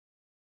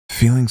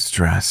Feeling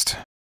stressed,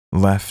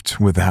 left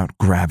without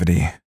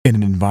gravity, in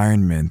an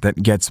environment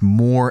that gets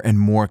more and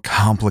more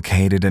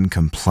complicated and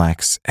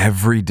complex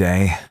every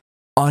day?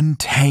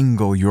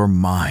 Untangle your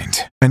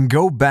mind and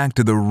go back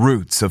to the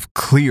roots of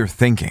clear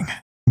thinking.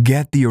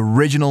 Get the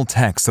original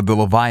text of the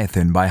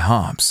Leviathan by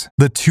Hobbes,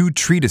 the two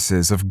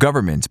treatises of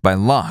government by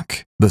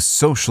Locke, the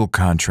social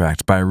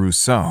contract by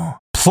Rousseau,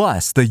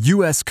 plus the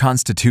U.S.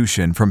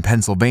 Constitution from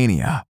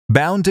Pennsylvania,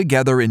 bound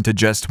together into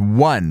just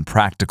one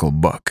practical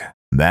book.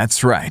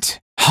 That's right.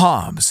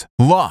 Hobbes,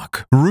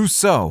 Locke,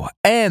 Rousseau,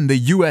 and the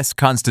U.S.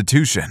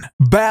 Constitution,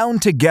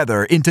 bound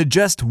together into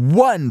just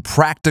one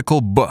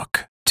practical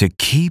book to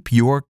keep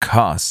your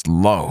costs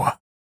low.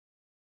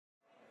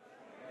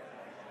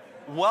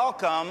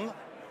 Welcome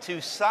to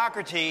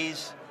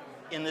Socrates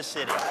in the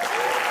City.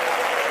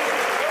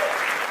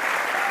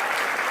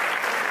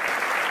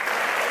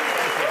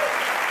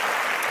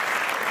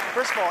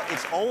 First of all,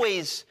 it's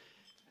always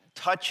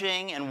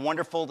touching and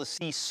wonderful to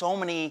see so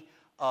many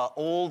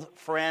old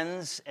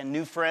friends and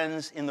new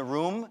friends in the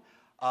room.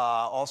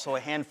 Also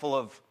a handful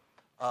of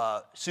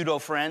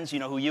pseudo-friends, you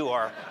know who you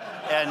are.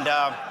 And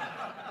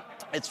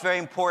it's very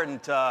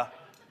important to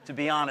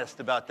be honest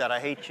about that.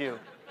 I hate you.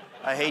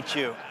 I hate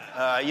you.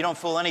 You don't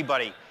fool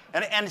anybody.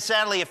 And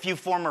sadly, a few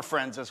former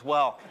friends as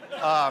well.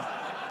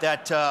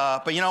 But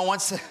you know,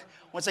 once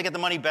I get the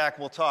money back,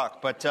 we'll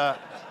talk. But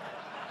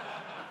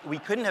we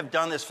couldn't have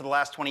done this for the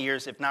last 20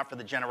 years if not for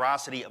the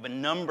generosity of a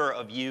number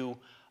of you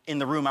in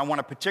the room. I want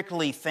to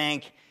particularly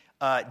thank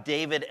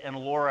David and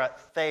Laura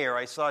Thayer.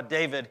 I saw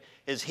David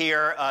is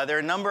here. There are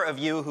a number of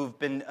you who've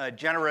been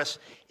generous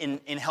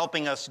in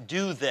helping us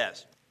do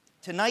this.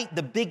 Tonight,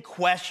 the big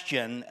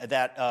question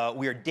that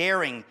we're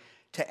daring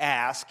to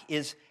ask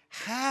is,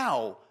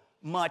 how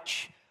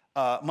much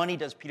money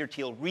does Peter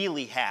Thiel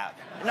really have?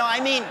 No, I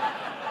mean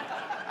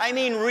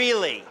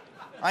really.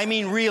 I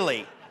mean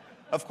really.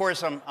 Of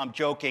course, I'm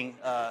joking.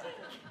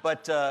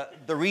 But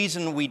the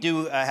reason we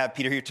do have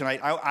Peter here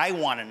tonight, I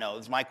want to know,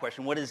 this is my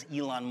question, what is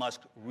Elon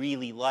Musk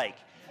really like?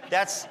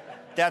 That's.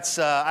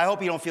 I hope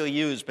you don't feel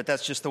used, but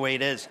that's just the way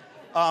it is.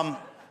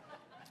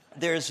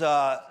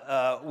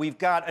 We've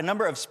got a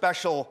number of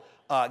special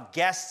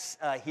guests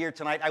here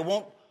tonight. I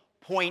won't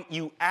point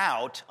you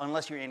out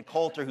unless you're Ann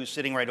Coulter, who's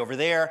sitting right over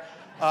there.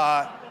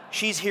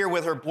 She's here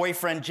with her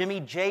boyfriend, Jimmy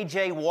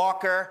J.J.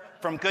 Walker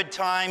from Good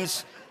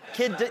Times.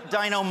 Kid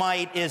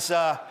Dynamite is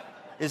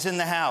in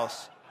the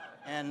house.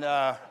 And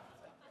I'm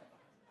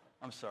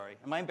sorry.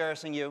 Am I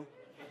embarrassing you?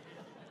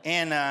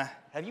 And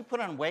have you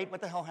put on weight?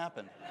 What the hell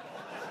happened?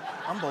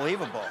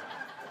 Unbelievable.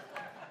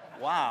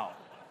 Wow.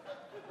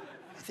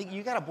 I think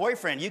you got a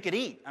boyfriend. You could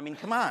eat. I mean,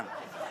 come on.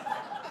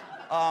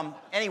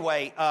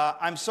 Anyway,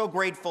 I'm so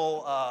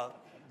grateful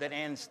that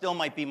Ann still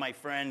might be my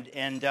friend.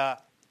 And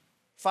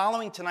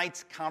following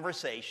tonight's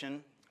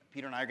conversation,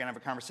 Peter and I are going to have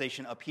a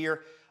conversation up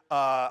here.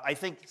 I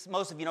think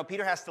most of you know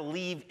Peter has to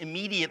leave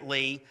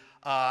immediately.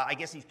 I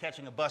guess he's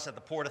catching a bus at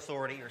the Port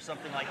Authority or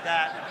something like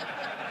that,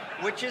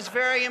 which is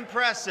very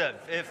impressive.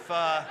 Even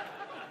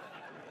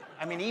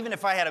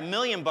if I had $1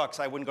 million,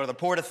 I wouldn't go to the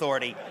Port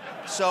Authority.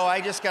 So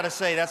I just got to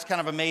say, that's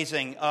kind of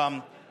amazing.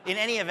 In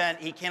any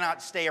event, he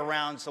cannot stay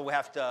around, so we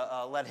have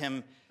to let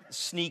him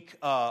sneak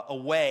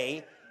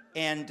away.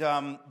 And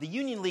the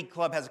Union League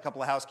Club has a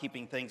couple of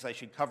housekeeping things I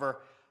should cover.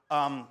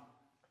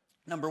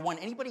 Number one,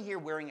 anybody here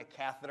wearing a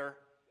catheter?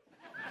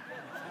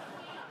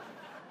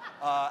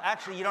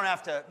 Actually, you don't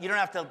have to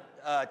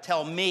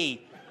tell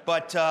me,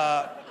 but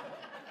I'm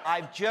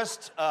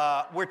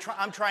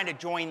trying to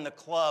join the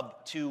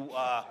club to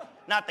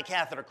not the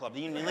catheter club,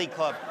 the Union League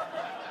Club,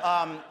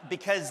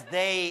 because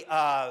they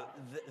don't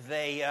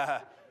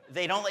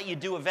let you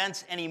do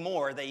events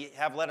anymore. They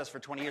have let us for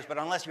 20 years, but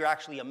unless you're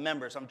actually a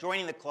member. So I'm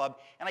joining the club,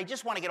 and I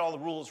just want to get all the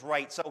rules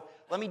right. So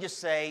let me just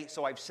say,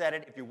 so I've said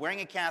it, if you're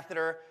wearing a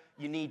catheter,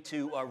 you need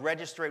to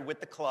register it with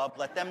the club,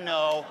 let them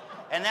know,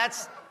 and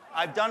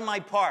I've done my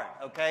part,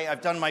 okay?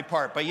 I've done my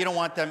part, but you don't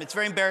want them. It's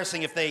very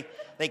embarrassing if they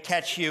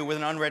catch you with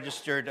an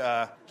unregistered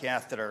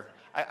catheter.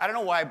 I don't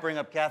know why I bring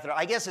up catheter.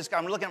 I guess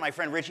I'm looking at my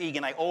friend Rich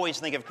Egan. I always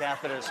think of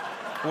catheters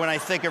when I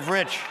think of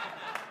Rich.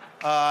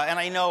 And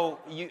I know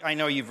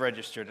you've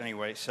registered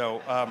anyway,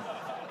 so.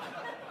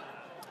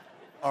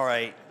 All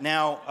right,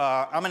 now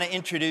I'm going to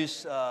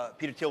introduce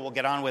Peter Thiel. We'll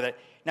get on with it.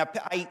 Now,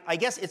 I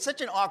guess it's such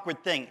an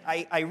awkward thing.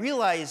 I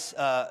realize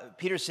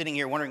Peter's sitting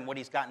here wondering what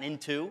he's gotten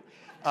into.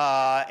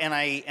 And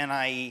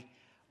I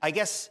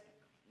guess,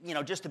 you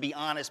know, just to be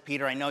honest,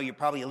 Peter, I know you're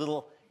probably a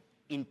little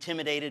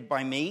intimidated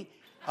by me.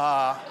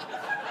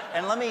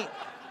 And let me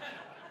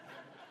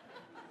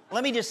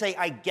just say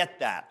I get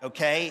that,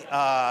 okay?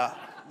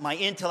 My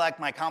intellect,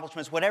 my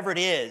accomplishments, whatever it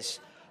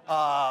is,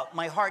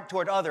 my heart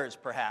toward others,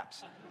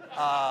 perhaps.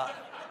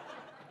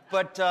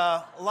 But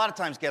a lot of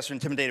times guests are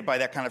intimidated by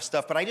that kind of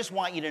stuff. But I just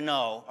want you to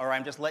know, or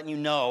I'm just letting you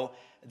know,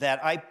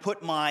 that I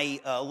put my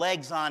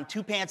legs on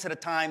 2 pants at a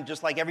time,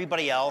 just like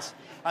everybody else.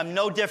 I'm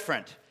no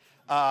different.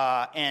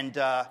 And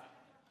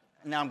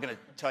now I'm going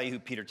to tell you who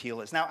Peter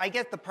Thiel is. Now, I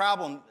get the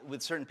problem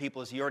with certain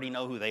people is you already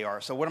know who they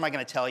are. So what am I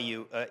going to tell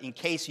you? In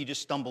case you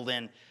just stumbled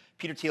in,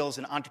 Peter Thiel is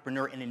an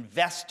entrepreneur and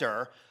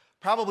investor,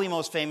 probably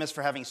most famous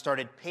for having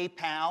started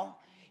PayPal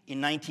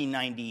in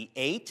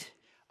 1998,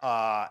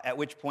 at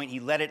which point he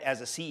led it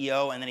as a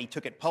CEO, and then he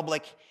took it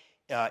public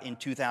in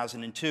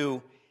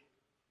 2002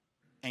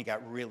 and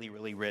got really,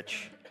 really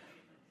rich.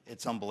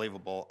 It's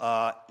unbelievable.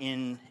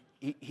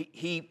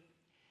 He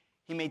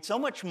made so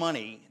much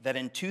money that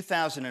in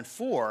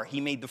 2004, he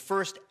made the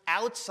first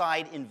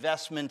outside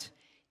investment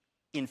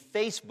in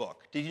Facebook.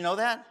 Did you know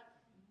that?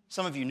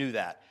 Some of you knew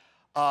that.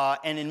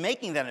 And in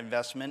making that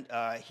investment,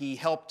 he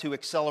helped to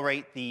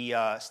accelerate the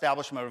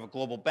establishment of a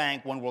global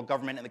bank, one world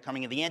government, and the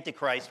coming of the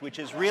Antichrist, which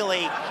is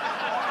really...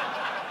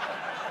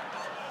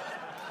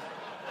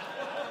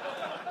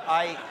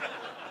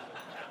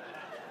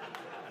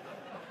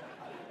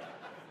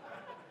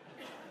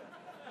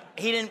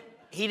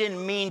 He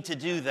didn't mean to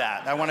do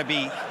that. I want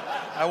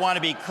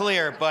to be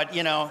clear, but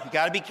you know, you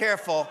got to be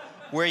careful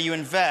where you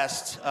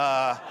invest,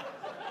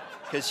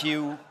 because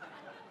you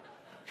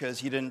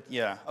didn't.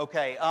 Yeah.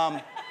 Okay.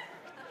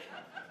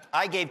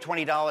 I gave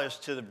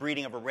 $20 to the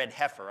breeding of a red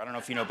heifer. I don't know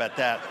if you know about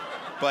that,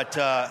 but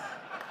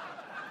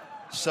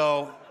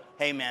so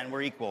hey, man,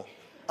 we're equal.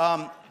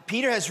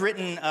 Peter has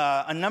written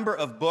a number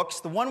of books.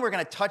 The one we're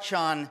going to touch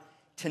on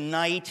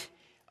tonight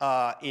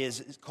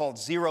is called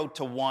 0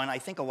 to 1. I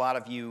think a lot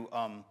of you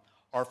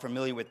are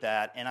familiar with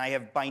that, and I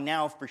have by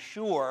now for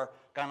sure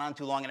gone on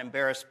too long and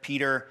embarrassed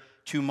Peter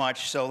too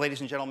much. So,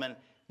 ladies and gentlemen,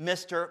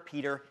 Mr.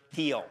 Peter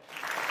Thiel.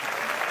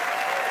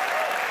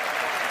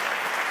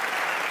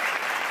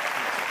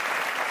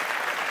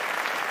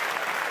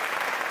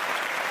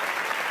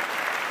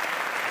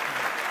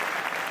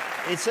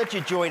 It's such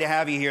a joy to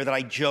have you here that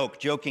I joke.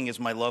 Joking is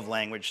my love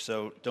language,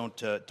 so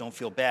don't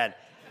feel bad.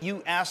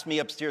 You asked me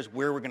upstairs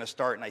where we're going to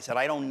start, and I said,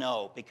 I don't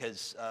know,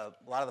 because a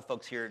lot of the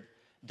folks here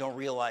don't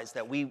realize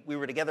that we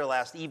were together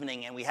last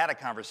evening, and we had a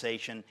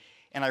conversation,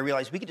 and I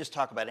realized we could just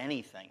talk about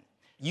anything.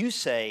 You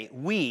say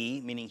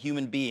we, meaning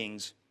human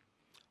beings,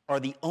 are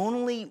the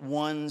only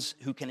ones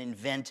who can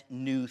invent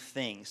new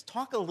things.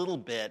 Talk a little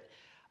bit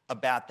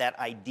about that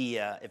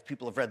idea. If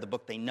people have read the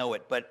book, they know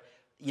it, but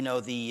you know,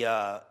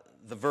 the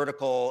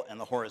vertical and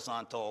the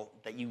horizontal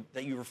that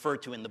you refer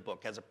to in the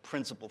book as a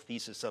principal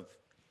thesis of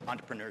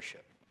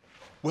entrepreneurship.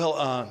 Well,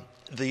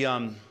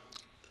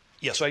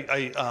 so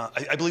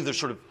I believe there's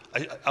sort of,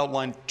 I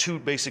outlined two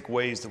basic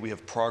ways that we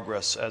have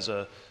progress as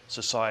a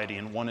society,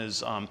 and one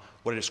is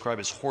what I describe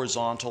as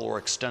horizontal or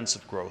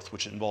extensive growth,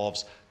 which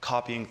involves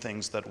copying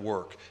things that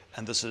work,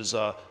 and this is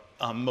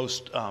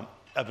most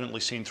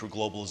evidently seen through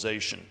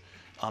globalization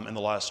in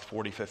the last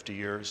 40, 50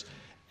 years.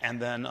 And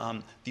then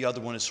the other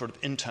one is sort of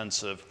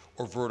intensive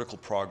or vertical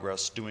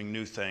progress, doing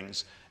new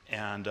things.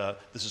 And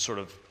this is sort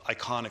of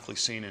iconically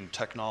seen in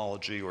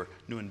technology or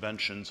new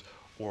inventions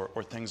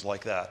or things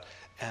like that.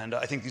 And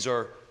I think these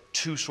are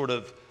two sort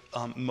of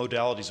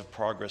modalities of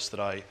progress that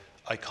I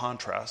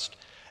contrast.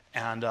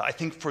 And I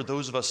think for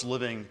those of us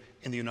living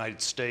in the United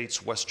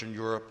States, Western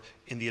Europe,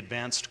 in the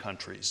advanced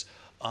countries,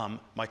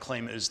 my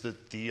claim is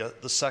that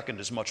the second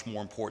is much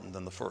more important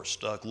than the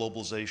first.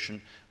 Globalization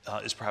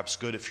is perhaps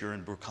good if you're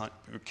in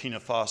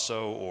Burkina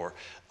Faso or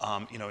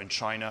in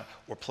China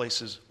or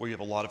places where you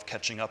have a lot of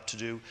catching up to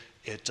do.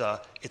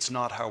 It's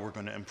not how we're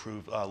going to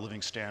improve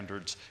living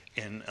standards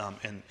in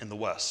the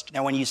West.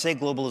 Now, when you say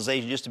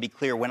globalization, just to be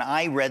clear, when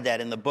I read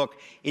that in the book,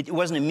 it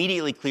wasn't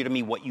immediately clear to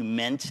me what you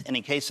meant. And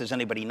in case there's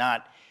anybody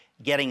not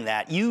getting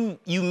that, you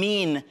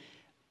mean,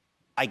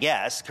 I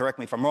guess, correct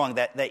me if I'm wrong,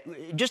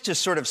 that just to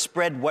sort of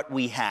spread what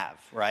we have,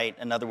 right?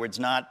 In other words,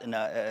 not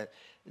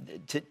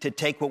to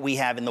take what we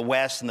have in the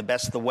West and the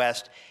best of the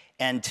West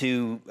and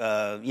to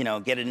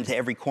get it into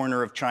every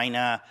corner of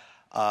China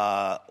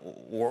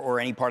or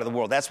any part of the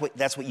world. That's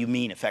what you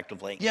mean,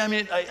 effectively. Yeah,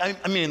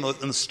 I mean in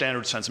the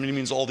standard sense. I mean, it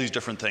means all these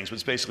different things, but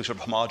it's basically sort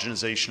of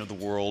homogenization of the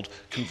world,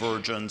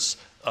 convergence,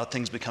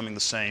 things becoming the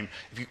same.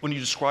 When you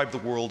describe the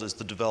world as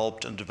the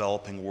developed and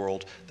developing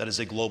world, that is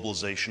a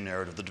globalization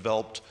narrative.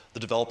 The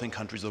developing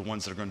countries are the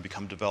ones that are going to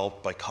become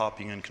developed by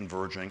copying and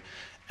converging.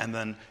 And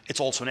then it's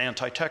also an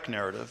anti-tech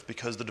narrative,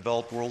 because the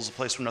developed world is a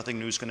place where nothing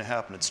new is going to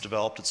happen. It's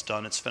developed, it's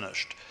done, it's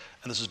finished.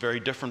 And this is very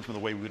different from the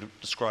way we would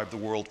have described the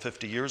world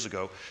 50 years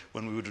ago,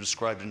 when we would have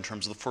described it in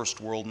terms of the first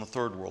world and the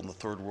third world. And the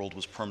third world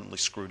was permanently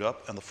screwed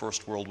up, and the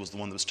first world was the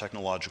one that was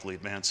technologically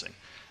advancing.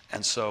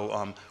 And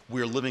so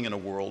we're living in a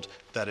world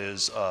that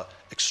is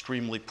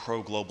extremely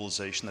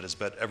pro-globalization, that has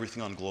bet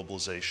everything on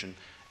globalization,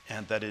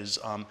 and that is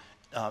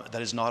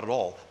not at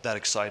all that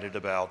excited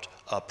about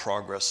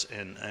progress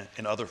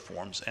in other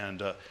forms.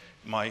 And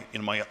my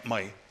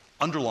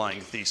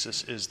underlying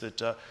thesis is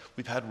that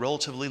we've had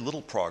relatively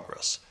little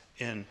progress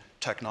in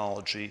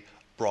technology,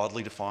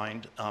 broadly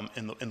defined,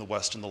 in the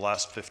West in the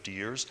last 50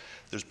 years.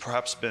 There's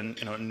perhaps been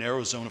a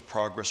narrow zone of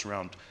progress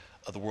around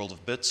the world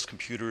of bits,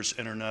 computers,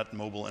 internet,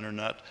 mobile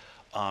internet.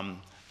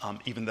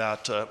 Even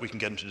that we can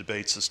get into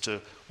debates as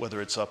to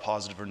whether it's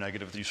positive or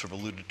negative, that you sort of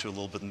alluded to a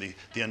little bit in the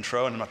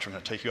intro, and I'm not trying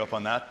to take you up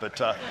on that, but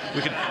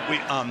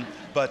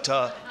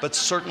but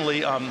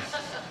certainly. I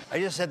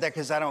just said that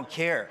because I don't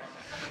care.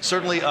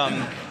 Certainly,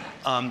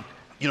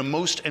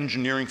 most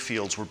engineering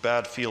fields were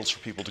bad fields for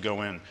people to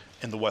go in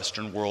the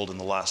Western world in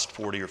the last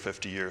 40 or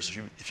 50 years.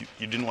 If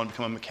you didn't want to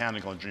become a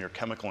mechanical engineer,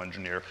 chemical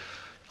engineer,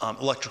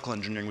 electrical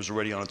engineering was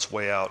already on its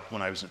way out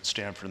when I was at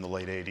Stanford in the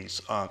late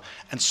 80s.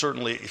 And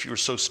certainly, if you were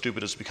so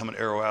stupid as to become an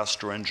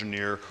aeroastro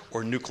engineer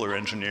or a nuclear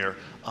engineer,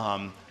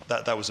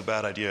 that was a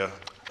bad idea,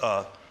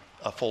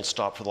 a full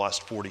stop for the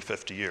last 40,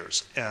 50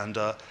 years. And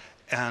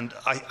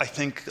I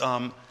think,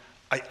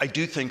 I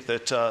do think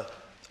that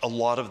a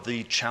lot of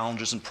the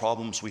challenges and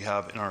problems we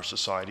have in our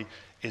society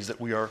is that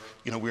we are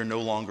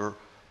no longer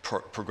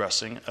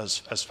progressing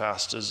as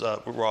fast as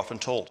we're often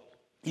told.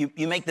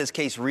 You make this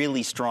case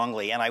really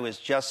strongly, and I was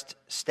just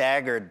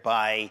staggered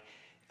by,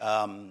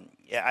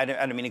 I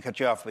don't mean to cut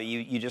you off, but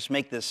you just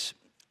make this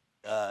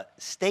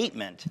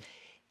statement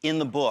in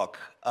the book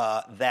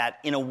that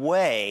in a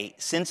way,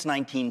 since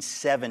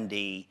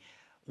 1970,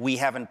 we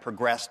haven't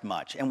progressed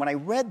much. And when I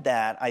read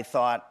that, I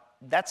thought,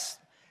 that's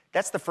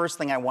the first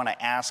thing I want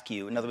to ask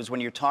you. In other words, when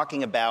you're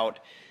talking about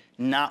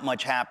not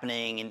much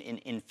happening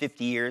in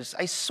 50 years,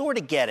 I sort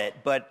of get it,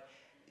 but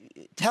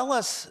tell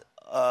us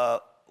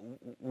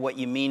what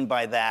you mean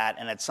by that,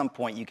 and at some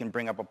point you can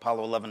bring up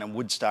Apollo 11 and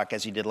Woodstock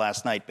as you did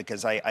last night,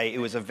 because it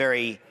was a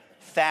very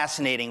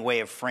fascinating way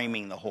of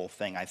framing the whole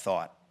thing, I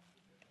thought.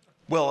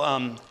 Well,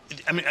 I'm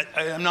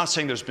not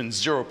saying there's been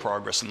zero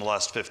progress in the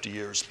last 50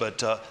 years,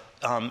 but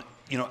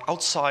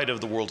outside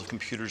of the world of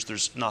computers,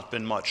 there's not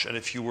been much. And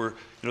if you were,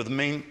 the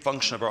main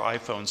function of our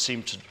iPhone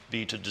seemed to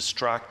be to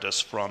distract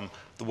us from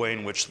the way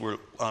in which we're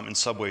in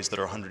subways that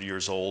are 100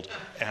 years old,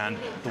 and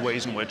the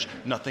ways in which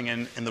nothing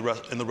in the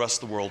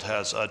rest of the world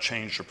has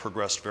changed or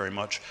progressed very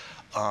much.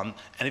 And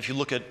if you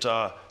look at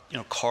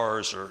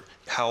cars or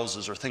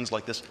houses or things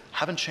like this,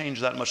 haven't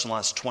changed that much in the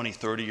last 20,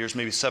 30 years.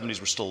 Maybe 70s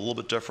were still a little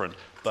bit different,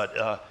 but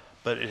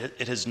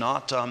it has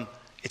not.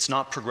 It's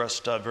not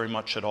progressed very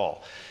much at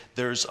all.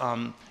 There's,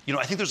 I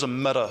think there's a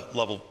meta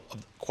level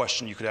of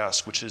question you could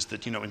ask, which is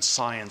that, in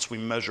science we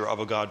measure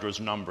Avogadro's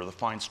number, the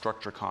fine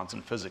structure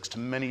constant in physics, to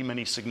many,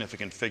 many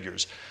significant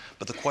figures.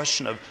 But the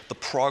question of the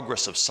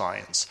progress of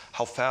science,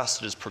 how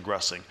fast it is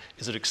progressing,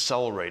 is it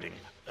accelerating,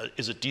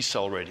 is it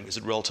decelerating, is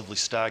it relatively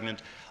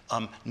stagnant,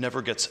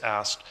 never gets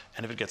asked.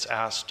 And if it gets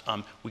asked,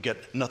 we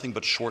get nothing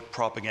but short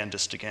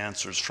propagandistic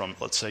answers from,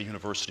 let's say,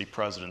 university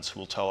presidents who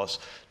will tell us,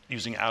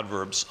 using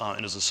adverbs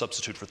and as a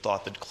substitute for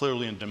thought, that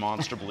clearly and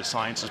demonstrably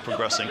science is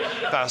progressing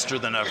faster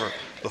than ever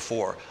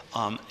before.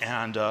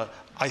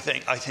 I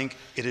think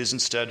it is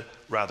instead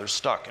rather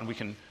stuck. And we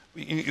can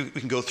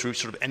go through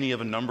sort of any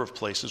of a number of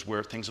places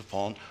where things have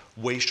fallen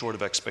way short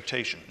of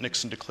expectation.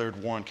 Nixon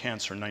declared war on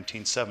cancer in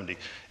 1970.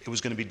 It was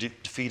going to be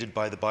defeated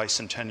by the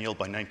bicentennial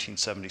by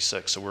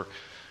 1976. So we're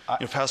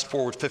fast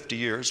forward 50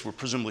 years. We're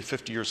presumably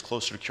 50 years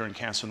closer to curing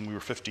cancer than we were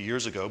 50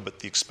 years ago, but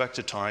the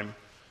expected time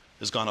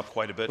has gone up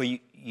quite a bit. Well,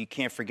 you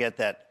can't forget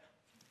that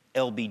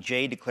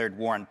LBJ declared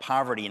war on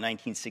poverty in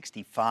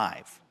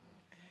 1965.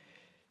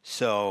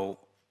 So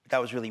that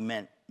was really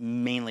meant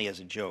mainly as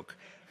a joke.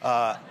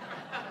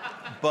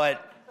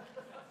 But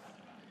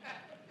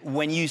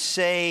when you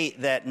say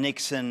that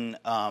Nixon,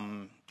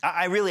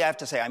 I really have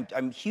to say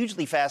I'm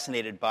hugely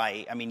fascinated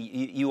by,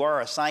 you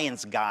are a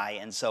science guy,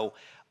 and so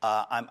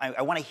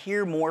I want to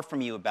hear more from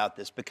you about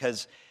this,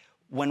 because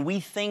when we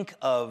think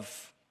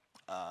of,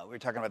 we were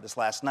talking about this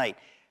last night,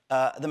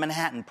 the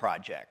Manhattan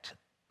Project,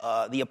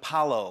 the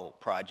Apollo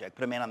Project,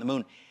 put a man on the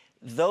moon,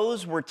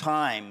 those were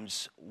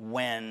times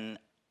when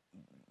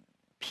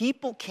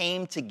people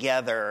came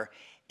together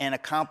and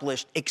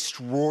accomplished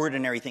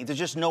extraordinary things. There's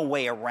just no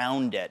way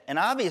around it. And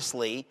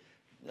obviously,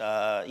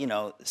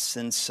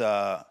 since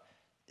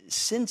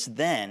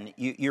then,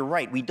 you're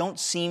right, we don't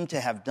seem to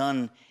have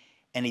done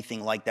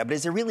anything like that. But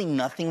is there really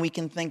nothing we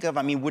can think of?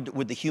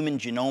 Would the Human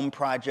Genome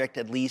Project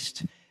at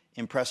least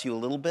impress you a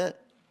little bit?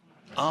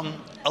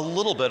 A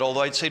little bit,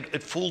 although I'd say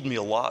it fooled me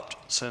a lot,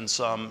 since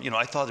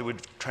I thought it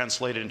would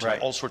translate it into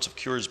all sorts of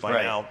cures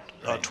by now,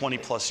 20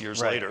 plus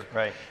years later.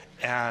 Right.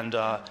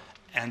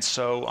 And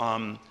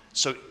so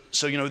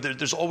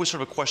there's always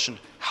sort of a question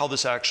how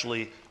this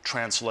actually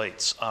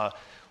translates.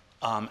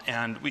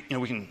 And we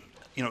can,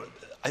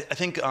 I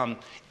think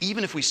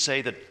even if we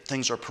say that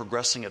things are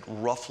progressing at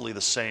roughly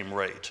the same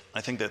rate,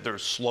 I think that they're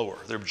slower.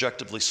 They're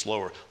objectively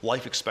slower.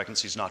 Life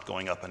expectancy is not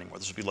going up anymore.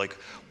 This would be like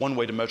one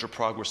way to measure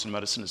progress in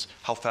medicine is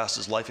how fast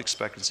is life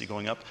expectancy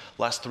going up.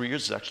 Last 3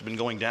 years, it's actually been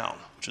going down,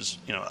 which is,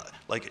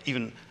 like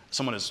even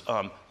someone as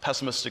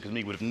pessimistic as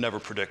me would have never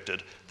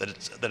predicted that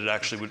it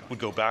actually would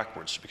go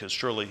backwards, because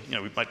surely,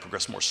 we might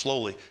progress more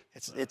slowly.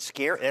 It's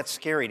scary. That's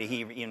scary to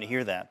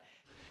hear that.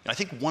 I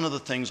think one of the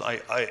things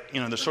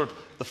there's sort of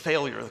the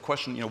failure, the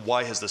question,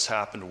 why has this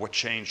happened, or what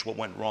changed, what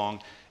went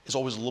wrong, is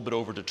always a little bit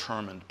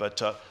overdetermined.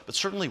 But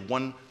certainly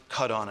one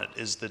cut on it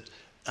is that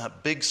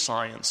big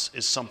science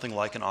is something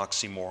like an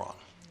oxymoron.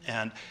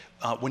 And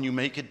when you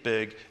make it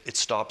big, it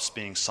stops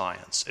being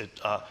science.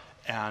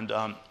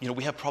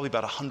 We have probably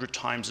about 100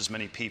 times as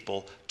many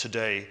people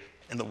today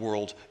in the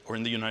world or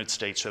in the United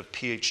States who have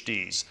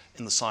PhDs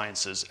in the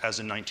sciences as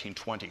in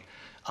 1920.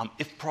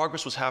 If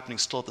progress was happening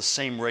still at the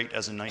same rate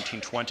as in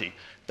 1920,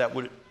 that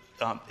would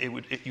you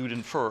would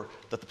infer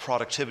that the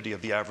productivity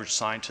of the average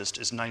scientist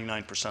is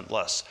 99%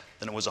 less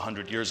than it was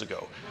 100 years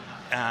ago.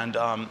 And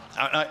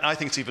I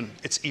think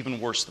it's even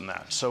worse than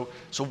that. So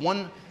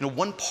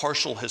one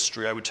partial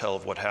history I would tell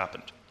of what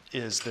happened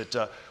is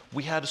that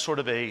we had sort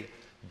of a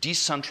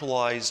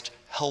decentralized,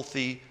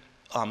 healthy,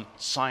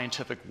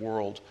 scientific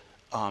world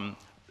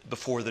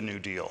before the New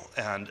Deal.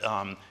 And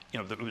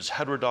it was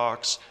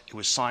heterodox. It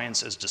was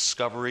science as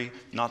discovery,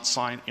 not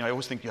science. I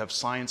always think you have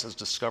science as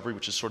discovery,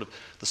 which is sort of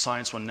the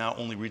science one now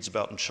only reads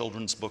about in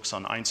children's books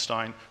on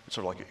Einstein. It's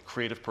sort of like a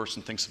creative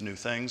person thinks of new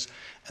things.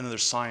 And then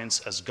there's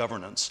science as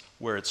governance,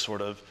 where it's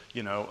sort of,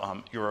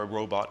 you're a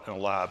robot in a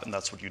lab, and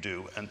that's what you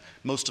do. And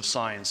most of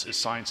science is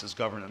science as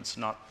governance,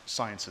 not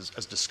science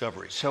as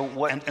discovery. So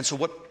what? And so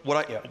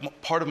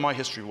part of my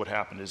history of what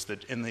happened is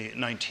that in the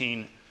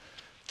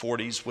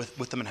 1940s,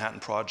 with the Manhattan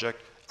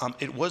Project,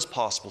 it was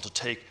possible to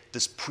take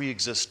this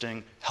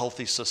pre-existing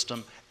healthy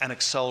system and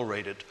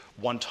accelerate it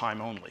one time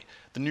only.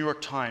 The New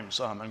York Times,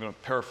 I'm going to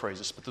paraphrase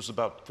this, but this was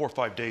about 4 or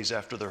 5 days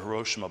after the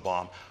Hiroshima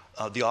bomb.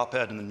 The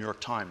op-ed in the New York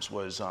Times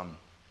was,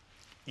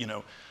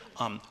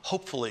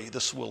 hopefully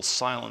this will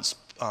silence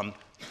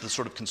the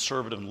sort of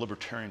conservative and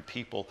libertarian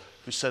people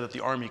who said that the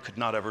Army could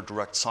not ever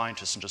direct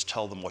scientists and just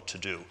tell them what to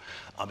do,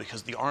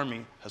 because the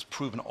Army has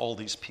proven all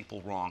these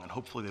people wrong, and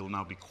hopefully they will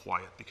now be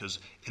quiet, because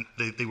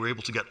they were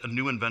able to get a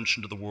new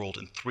invention to the world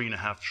in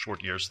 3.5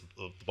 short years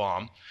of the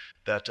bomb,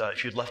 that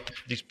if you'd left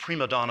these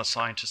prima donna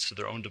scientists to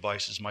their own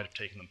devices, might have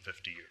taken them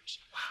 50 years.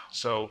 Wow.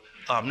 So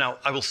now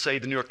I will say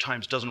the New York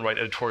Times doesn't write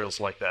editorials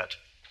like that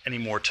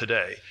anymore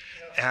today.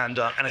 And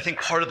I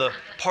think part of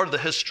the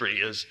history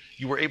is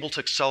you were able to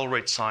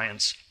accelerate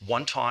science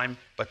one time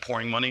by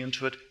pouring money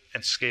into it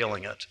and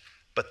scaling it,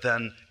 but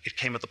then it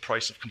came at the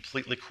price of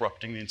completely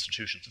corrupting the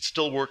institutions. It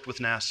still worked with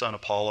NASA and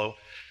Apollo,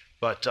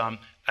 but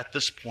at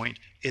this point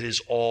it is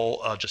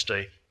all just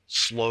a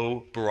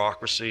slow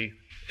bureaucracy.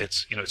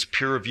 It's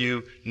peer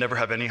review, never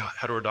have any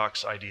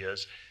heterodox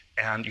ideas,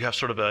 and you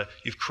have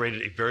you've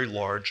created a very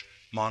large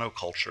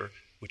monoculture,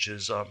 which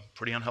is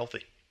pretty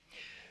unhealthy.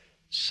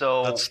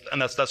 So that's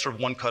sort of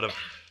one cut of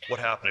what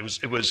happened.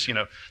 It was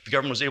the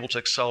government was able to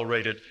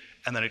accelerate it,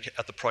 and then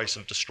at the price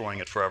of destroying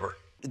it forever.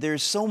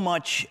 there's so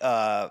much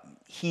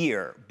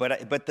here,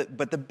 but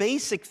the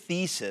basic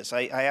thesis,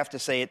 I have to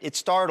say, it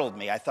startled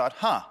me. I thought,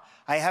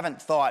 I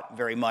haven't thought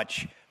very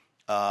much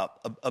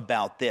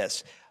about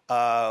this.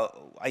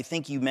 I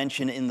think you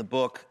mentioned in the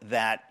book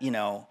that,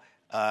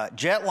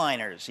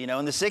 jetliners,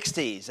 in the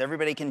 60s,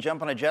 everybody can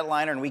jump on a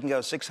jetliner and we can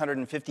go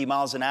 650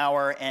 miles an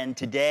hour. And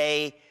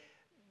today,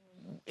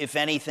 if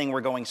anything,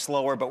 we're going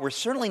slower, but we're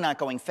certainly not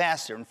going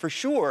faster. And for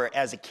sure,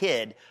 as a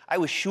kid, I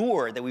was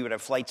sure that we would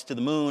have flights to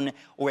the moon,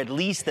 or at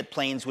least that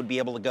planes would be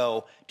able to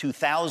go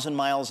 2,000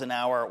 miles an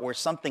hour or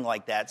something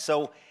like that.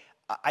 So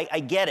I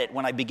get it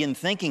when I begin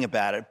thinking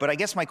about it, but I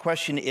guess my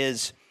question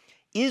is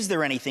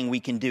there anything we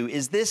can do?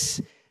 Is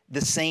this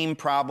the same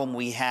problem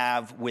we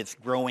have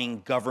with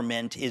growing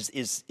government?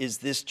 Is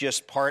this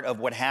just part of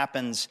what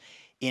happens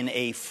in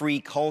a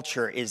free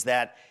culture? Is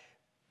that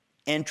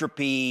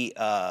entropy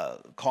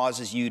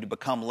causes you to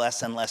become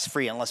less and less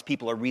free unless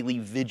people are really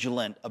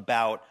vigilant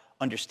about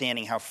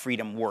understanding how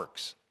freedom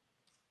works?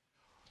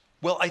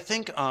 Well, I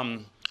think,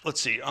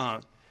 let's see,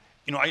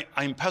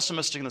 I'm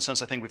pessimistic in the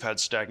sense I think we've had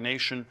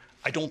stagnation.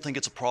 I don't think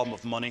it's a problem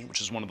of money,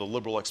 which is one of the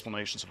liberal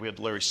explanations. If we had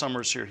Larry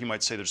Summers here, he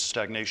might say there's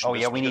stagnation. Oh,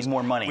 yeah, we need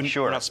more money,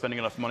 sure. We're not spending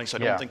enough money, so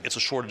I don't think it's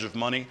a shortage of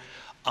money.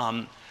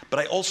 But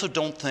I also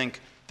don't think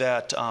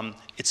that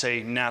it's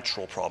a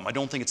natural problem. I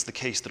don't think it's the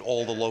case that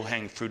all the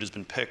low-hanging fruit has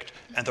been picked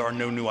and there are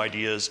no new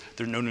ideas,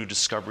 there are no new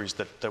discoveries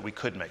that we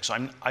could make.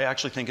 So I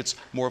actually think it's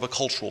more of a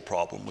cultural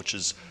problem, which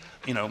is,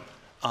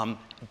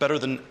 better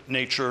than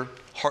nature,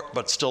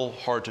 but still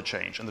hard to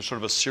change. And there's sort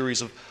of a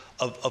series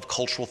of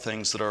cultural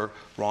things that are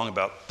wrong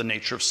about the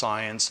nature of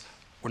science.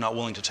 We're not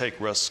willing to take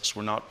risks.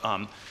 We're not,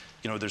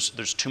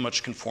 there's too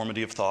much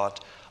conformity of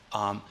thought.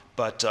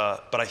 But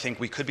I think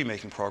we could be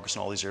making progress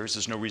in all these areas.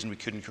 There's no reason we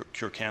couldn't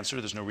cure cancer.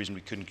 There's no reason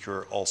we couldn't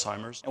cure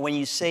Alzheimer's. And when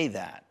you say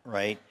that,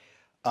 right,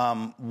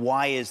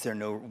 why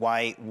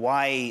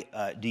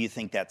do you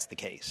think that's the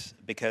case?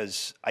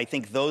 Because I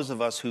think those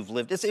of us who've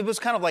lived, it was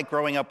kind of like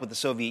growing up with the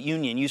Soviet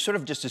Union. You sort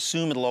of just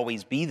assume it'll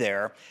always be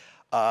there.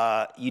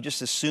 You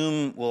just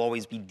assume we'll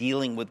always be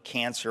dealing with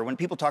cancer. When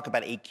people talk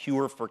about a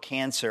cure for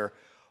cancer,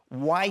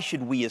 why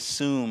should we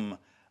assume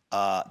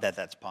that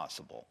that's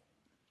possible?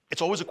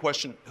 It's always a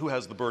question, who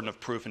has the burden of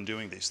proof in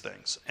doing these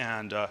things?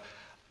 And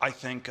I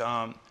think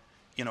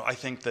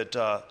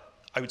that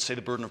I would say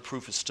the burden of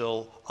proof is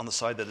still on the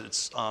side that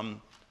it's,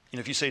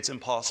 if you say it's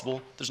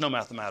impossible, there's no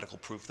mathematical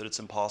proof that it's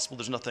impossible.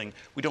 There's nothing,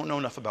 we don't know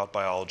enough about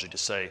biology to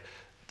say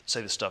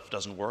this stuff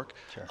doesn't work.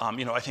 Sure.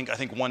 I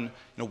think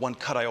one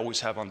cut I always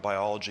have on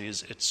biology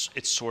is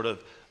it's sort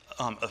of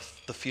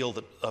the field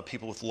that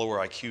people with lower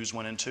IQs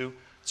went into.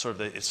 It's sort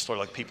of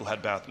like people who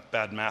had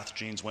bad math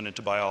genes went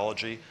into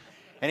biology.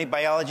 Any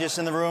biologists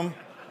in the room?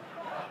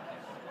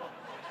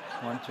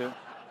 1, 2.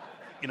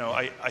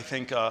 I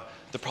think there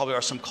probably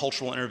are some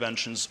cultural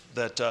interventions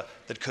that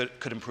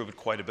could improve it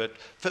quite a bit.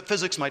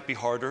 Physics might be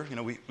harder.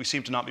 We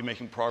seem to not be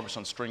making progress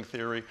on string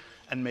theory,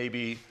 and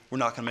maybe we're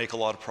not going to make a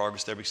lot of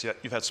progress there because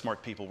you've had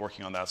smart people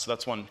working on that. So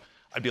that's one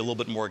I'd be a little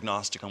bit more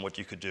agnostic on what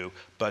you could do.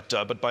 But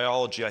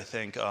biology, I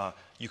think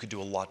you could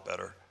do a lot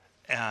better.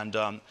 And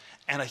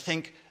I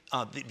think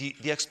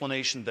the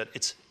explanation that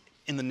it's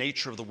in the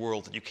nature of the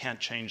world that you can't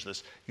change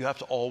this, you have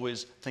to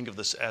always think of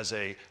this as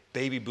a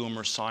baby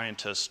boomer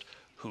scientist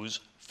who's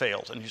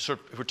failed. And if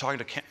we're talking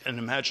to an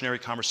imaginary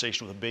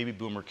conversation with a baby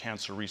boomer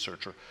cancer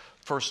researcher,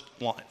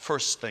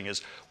 first thing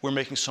is, we're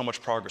making so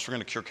much progress, we're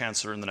going to cure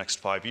cancer in the next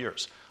 5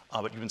 years.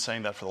 But you've been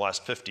saying that for the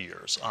last 50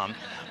 years.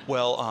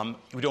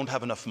 We don't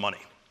have enough money.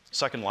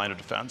 Second line of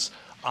defense.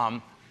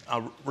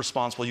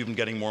 Responsible, you've been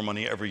getting more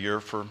money every year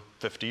for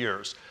 50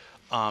 years.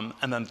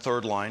 And then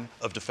third line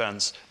of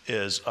defense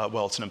is,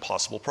 it's an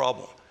impossible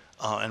problem.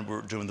 And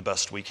we're doing the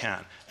best we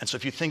can. And so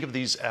if you think of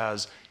these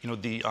as,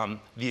 the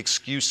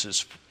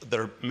excuses that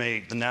are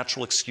made, the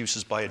natural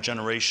excuses by a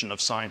generation of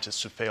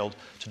scientists who failed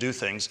to do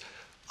things,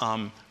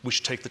 we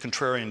should take the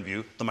contrarian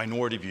view. The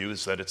minority view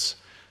is that it's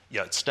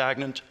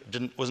stagnant,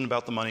 wasn't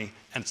about the money,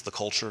 and it's the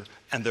culture,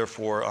 and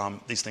therefore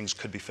these things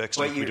could be fixed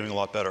and we could be doing a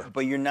lot better.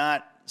 But you're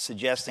not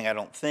suggesting, I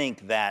don't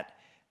think, that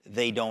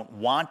they don't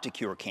want to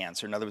cure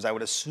cancer. In other words, I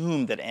would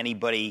assume that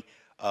anybody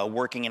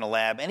working in a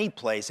lab, any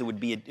place, it would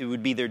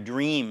be their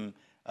dream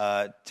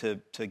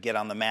to get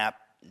on the map,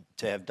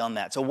 to have done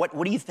that. So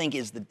what do you think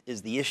is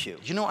the issue?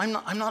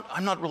 I'm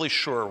not really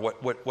sure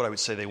what I would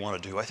say they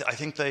want to do. I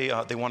think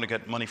they want to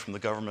get money from the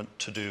government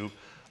to do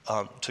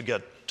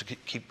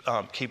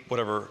keep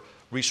whatever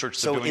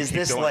research they're doing. So is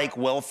this like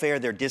welfare?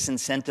 They're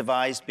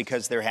disincentivized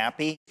because they're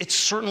happy? It's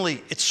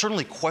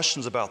certainly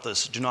questions about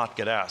this do not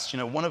get asked.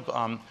 One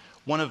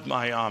of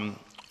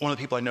the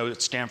people I know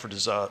at Stanford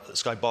is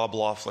this guy Bob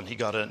Laughlin. He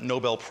got a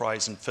Nobel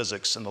Prize in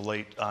physics in the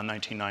late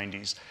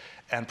 1990s,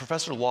 and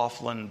Professor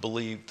Laughlin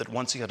believed that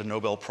once he had a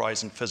Nobel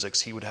Prize in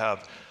physics, he would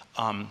have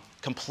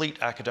complete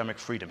academic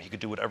freedom. He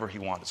could do whatever he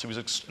wanted. So he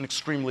was an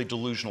extremely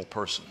delusional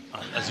person,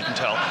 as you can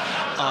tell.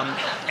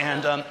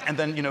 And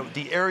then,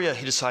 the area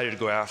he decided to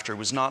go after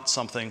was not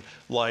something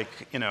like,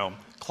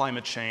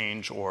 climate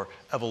change or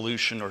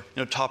evolution or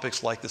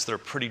topics like this that are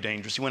pretty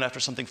dangerous. He went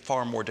after something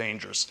far more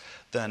dangerous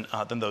than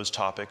those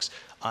topics.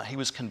 He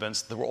was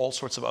convinced there were all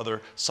sorts of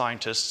other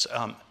scientists,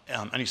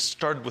 and he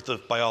started with the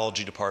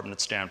biology department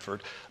at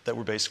Stanford that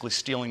were basically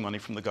stealing money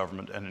from the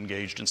government and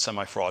engaged in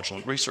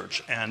semi-fraudulent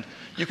research. And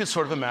you can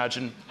sort of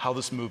imagine how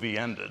this movie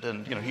ended.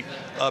 And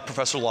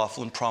Professor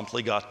Laughlin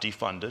promptly got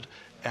defunded.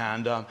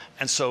 And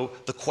so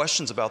the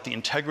questions about the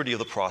integrity of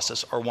the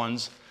process are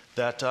ones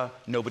that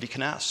nobody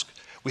can ask.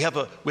 We have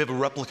a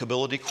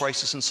replicability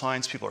crisis in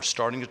science. People are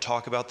starting to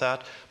talk about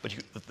that, but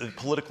the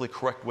politically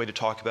correct way to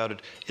talk about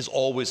it is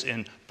always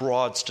in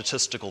broad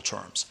statistical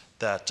terms.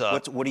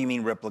 What do you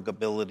mean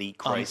replicability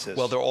crisis?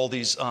 There are all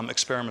these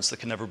experiments that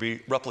can never be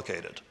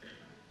replicated,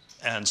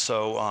 and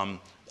so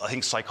I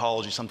think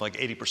psychology, something like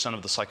 80%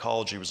 of the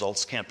psychology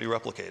results can't be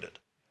replicated.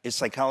 Is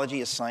psychology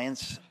a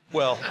science?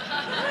 Well,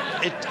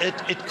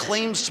 it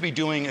claims to be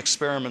doing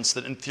experiments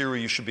that, in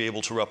theory, you should be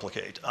able to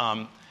replicate.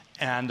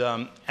 And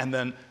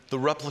then the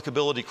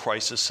replicability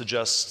crisis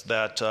suggests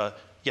that,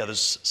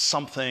 there's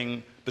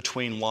something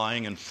between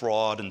lying and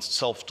fraud and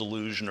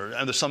self-delusion,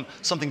 and there's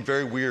something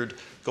very weird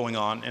going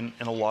on in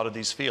a lot of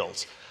these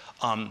fields.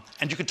 And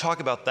you can talk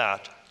about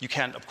that. You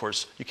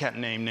can't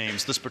name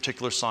names. This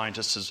particular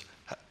scientist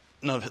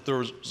none of the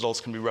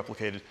results can be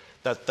replicated.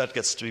 That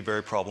gets to be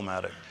very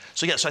problematic.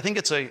 So yes, I think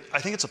it's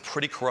a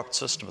pretty corrupt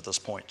system at this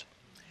point.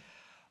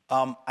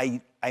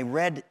 I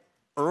read.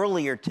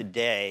 Earlier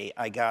today,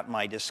 I got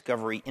my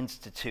Discovery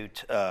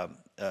Institute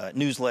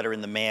newsletter in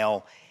the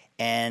mail,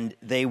 and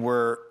they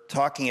were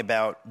talking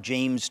about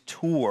James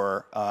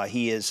Tour.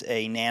 He is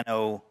a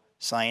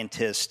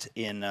nanoscientist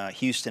in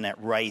Houston at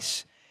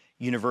Rice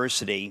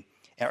University.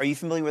 Are you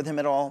familiar with him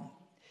at all?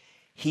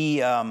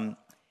 He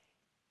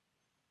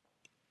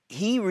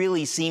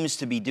really seems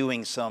to be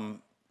doing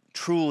some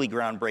truly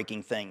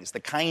groundbreaking things, the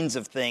kinds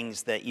of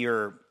things that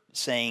you're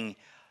saying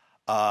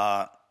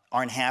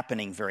aren't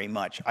happening very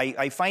much.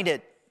 I find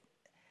it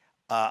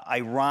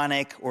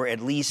ironic, or at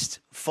least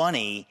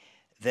funny,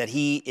 that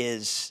he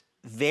is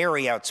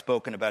very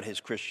outspoken about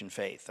his Christian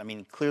faith. I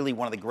mean, clearly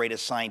one of the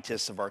greatest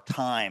scientists of our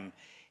time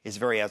is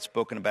very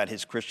outspoken about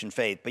his Christian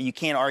faith. But you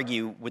can't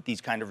argue with these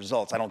kind of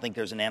results. I don't think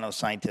there's a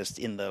nanoscientist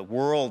in the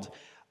world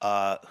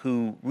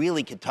who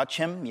really could touch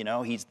him.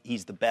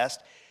 He's the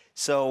best.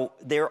 So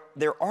there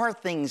are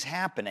things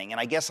happening,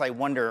 and I guess I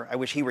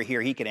wish he were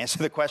here, he could answer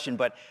the question,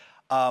 but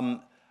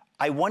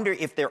I wonder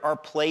if there are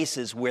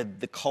places where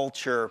the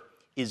culture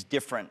is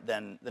different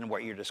than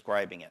what you're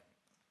describing it.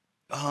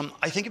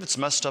 I think if it's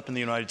messed up in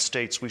the United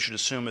States, we should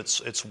assume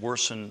it's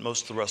worse in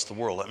most of the rest of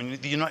the world. I mean,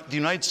 the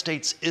United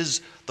States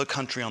is the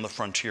country on the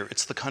frontier.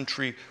 It's the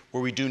country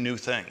where we do new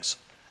things.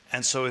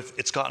 And so if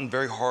it's gotten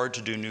very hard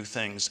to do new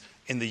things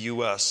in the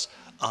U.S.,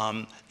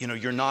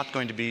 you're not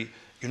going to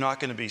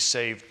be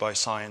saved by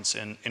science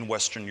in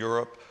Western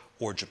Europe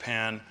or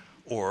Japan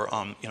or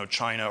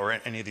China or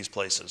any of these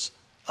places.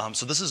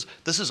 So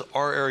this is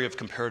our area of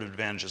comparative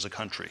advantage as a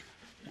country.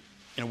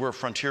 We're a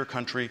frontier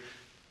country.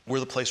 We're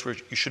the place where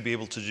you should be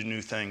able to do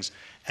new things.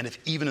 And if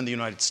even in the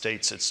United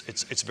States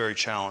it's very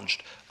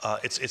challenged,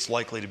 it's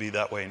likely to be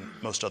that way in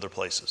most other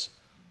places.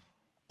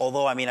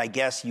 Although, I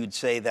guess you'd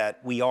say that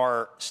we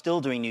are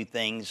still doing new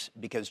things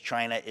because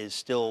China is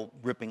still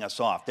ripping us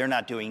off. They're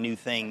not doing new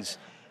things.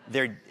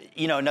 They're,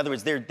 in other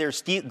words,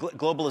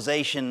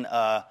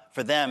 globalization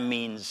for them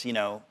means,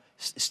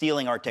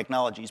 stealing our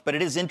technologies. But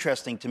it is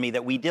interesting to me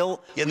that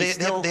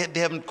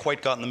they haven't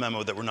quite gotten the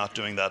memo that we're not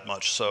doing that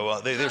much.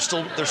 So they're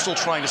still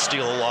trying to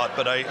steal a lot,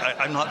 but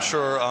I'm not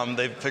sure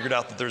they've figured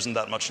out that there isn't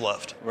that much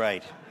left.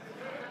 Right.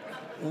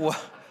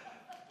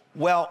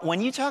 Well,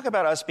 when you talk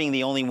about us being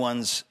the only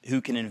ones who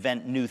can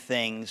invent new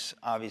things,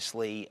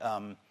 obviously,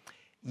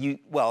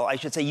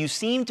 you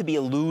seem to be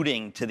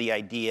alluding to the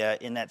idea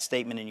in that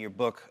statement in your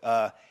book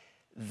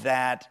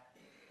that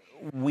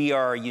we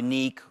are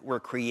unique, we're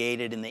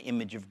created in the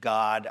image of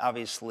God.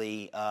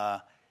 Obviously,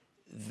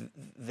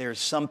 there's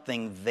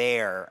something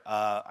there.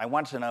 I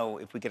want to know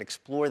if we could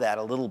explore that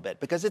a little bit,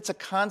 because it's a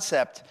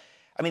concept.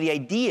 The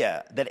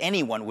idea that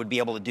anyone would be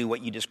able to do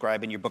what you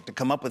describe in your book, to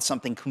come up with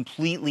something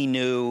completely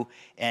new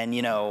and,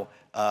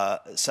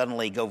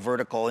 suddenly go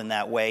vertical in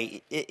that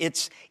way,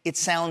 it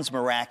sounds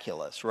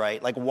miraculous,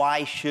 right? Like,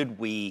 why should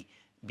we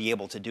be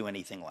able to do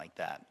anything like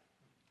that?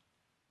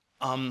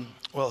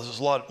 Well, there's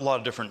a lot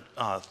of different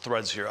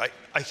threads here.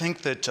 I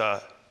think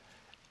that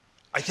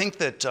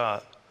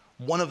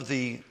one of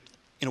the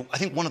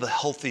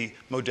healthy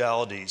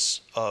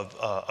modalities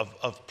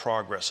of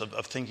progress,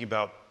 of thinking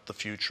about the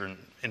future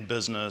in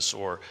business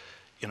or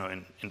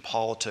in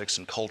politics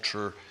and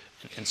culture,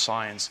 in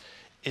science,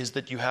 is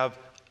that you have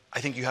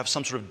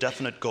some sort of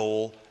definite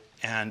goal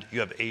and you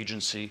have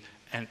agency,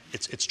 and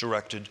it's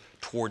directed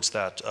towards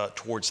that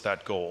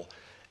goal,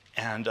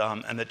 and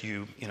that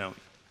you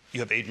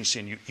have agency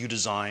and you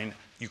design,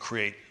 you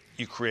create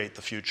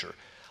the future,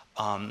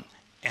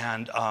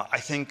 and I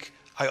think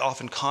I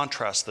often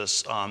contrast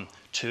this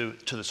to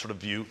the sort of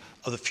view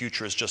of the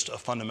future as just a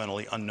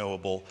fundamentally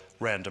unknowable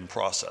random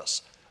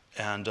process.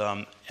 And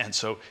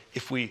so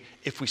if we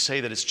say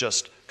that it's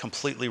just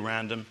completely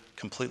random,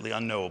 completely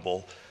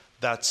unknowable,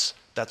 that's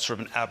sort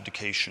of an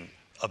abdication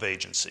of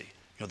agency.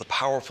 The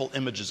powerful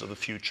images of the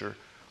future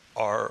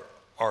are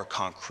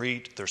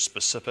concrete, they're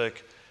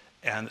specific,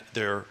 and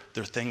they're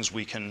things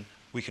we can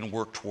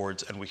work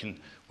towards and we can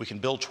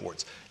build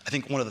towards. I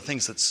think one of the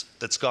things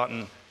that's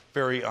gotten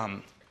very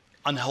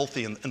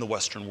unhealthy in the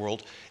Western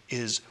world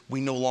is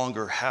we no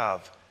longer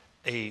have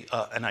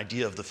an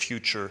idea of the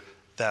future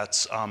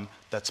that's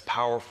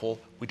powerful.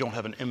 We don't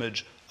have an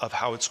image of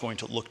how it's going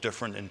to look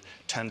different in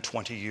 10,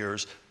 20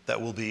 years that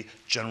will be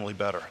generally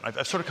better.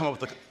 I've sort of come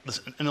up with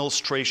an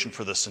illustration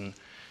for this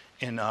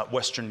in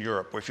Western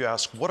Europe, where if you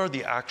ask, what are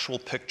the actual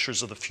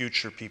pictures of the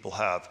future people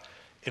have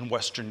in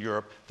Western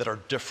Europe that are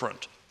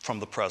different from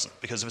the present?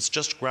 Because if it's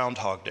just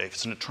Groundhog Day, if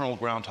it's an eternal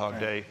Groundhog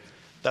Day,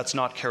 that's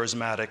not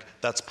charismatic,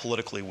 that's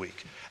politically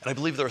weak. And I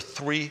believe there are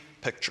three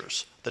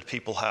pictures that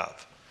people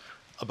have.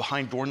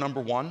 Behind door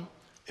number one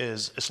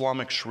is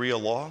Islamic Sharia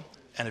law,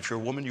 and if you're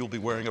a woman, you'll be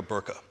wearing a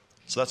burqa.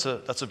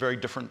 So that's a very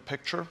different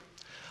picture.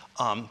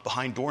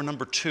 Behind door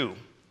number two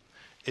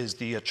is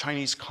the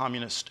Chinese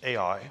communist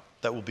AI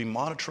that will be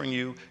monitoring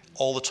you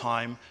all the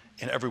time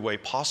in every way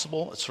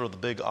possible. It's sort of the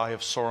big eye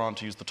of Sauron,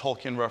 to use the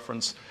Tolkien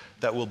reference,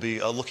 that will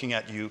be looking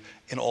at you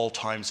in all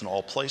times and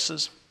all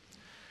places.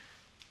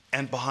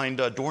 And behind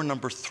door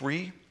number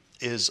three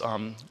is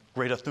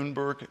Greta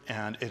Thunberg,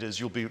 and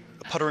you'll be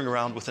puttering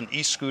around with an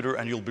e-scooter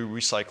and you'll be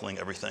recycling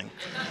everything.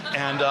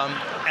 And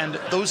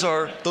those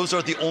are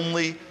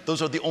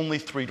the only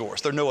three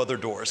doors. There are no other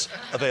doors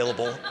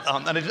available.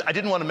 And I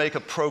didn't want to make a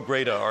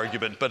pro-Greta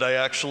argument, but I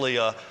actually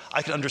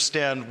I can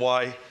understand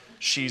why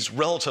she's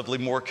relatively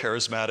more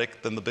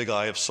charismatic than the big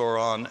eye of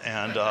Sauron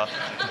and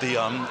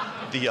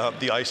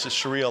the ISIS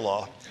Sharia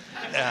law.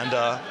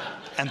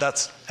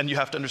 And you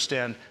have to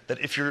understand that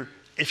if you're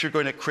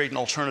going to create an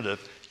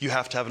alternative, you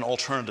have to have an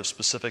alternative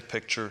specific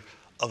picture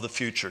of the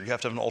future. You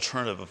have to have an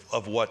alternative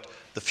of what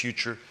the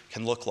future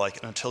can look like.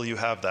 And until you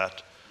have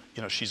that,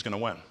 she's going to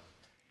win.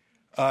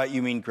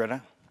 You mean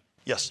Greta?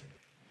 Yes.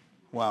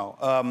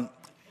 Wow.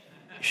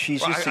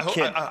 She's just a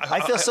kid.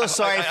 I feel so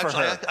sorry for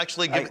her.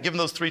 Actually, given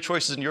those three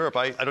choices in Europe,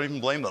 I don't even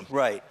blame them.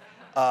 Right.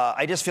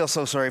 I just feel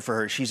so sorry for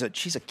her. She's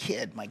a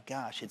kid. My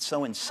gosh, it's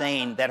so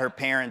insane that her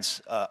parents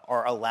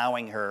are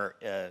allowing her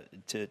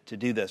to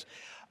do this.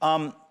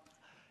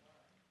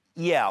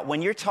 Yeah,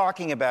 when you're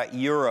talking about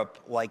Europe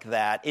like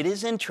that, it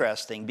is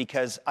interesting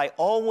because I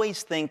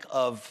always think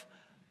of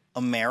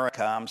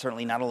America. I'm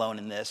certainly not alone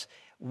in this.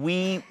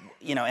 We,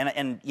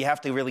 and you have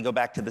to really go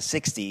back to the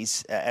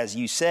 60s, as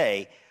you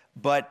say,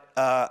 but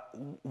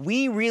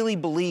we really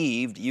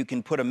believed you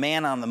can put a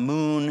man on the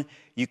moon,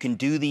 you can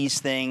do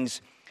these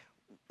things.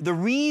 The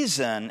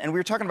reason, and we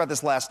were talking about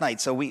this last night,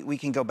 so we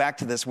can go back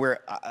to this, where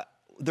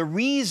the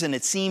reason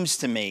it seems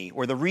to me,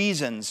 or the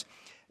reasons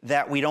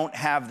that we don't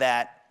have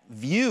that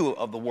view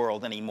of the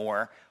world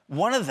anymore.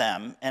 One of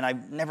them, and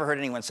I've never heard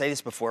anyone say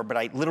this before, but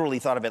I literally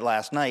thought of it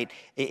last night,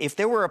 if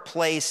there were a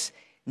place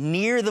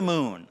near the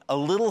moon, a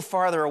little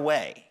farther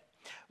away,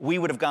 we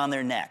would have gone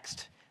there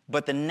next.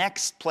 But the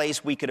next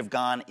place we could have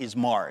gone is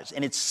Mars.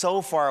 And it's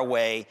so far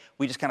away,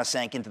 we just kind of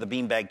sank into the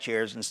beanbag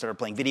chairs and started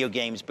playing video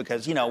games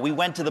because, we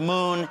went to the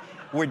moon,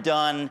 we're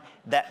done,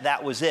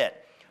 that was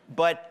it.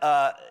 But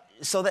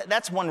so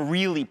that's one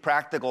really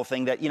practical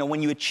thing that,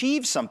 when you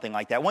achieve something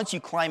like that, once you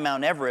climb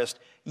Mount Everest,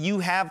 you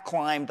have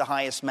climbed the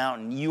highest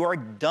mountain. You are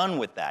done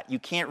with that. You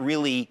can't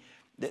really,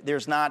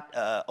 there's not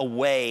a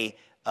way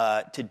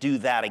to do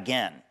that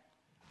again.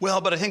 Well,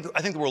 but I think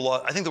there were a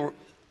lot. I think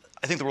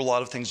there were a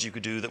lot of things you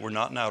could do that were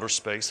not in outer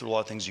space. There were a lot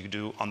of things you could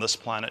do on this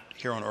planet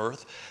here on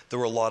Earth. There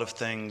were a lot of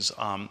things,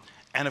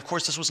 and of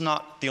course, this was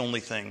not the only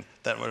thing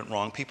that went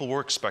wrong. People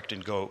were expecting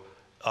to go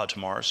to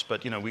Mars,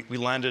 but we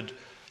landed.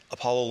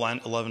 Apollo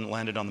 11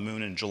 landed on the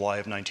moon in July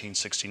of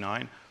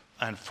 1969,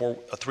 and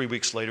 3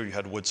 weeks later, you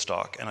had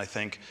Woodstock. And I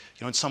think,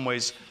 in some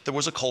ways, there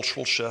was a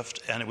cultural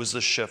shift, and it was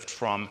this shift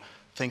from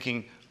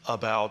thinking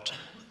about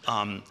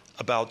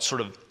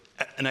sort of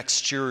an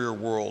exterior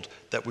world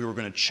that we were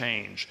going to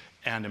change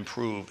and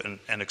improve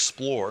and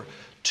explore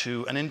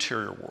to an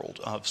interior world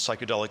of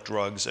psychedelic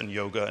drugs and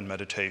yoga and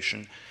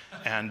meditation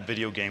and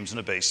video games in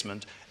a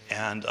basement.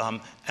 And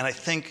I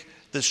think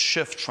this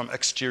shift from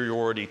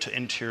exteriority to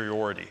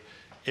interiority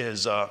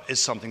is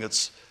something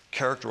that's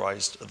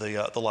characterized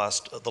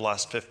the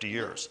last 50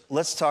 years.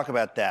 Let's talk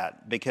about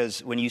that,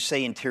 because when you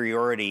say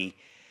interiority,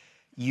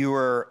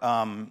 you're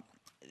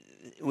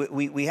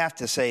we have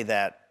to say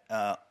that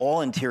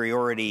all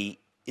interiority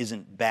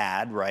isn't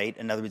bad, right?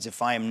 In other words,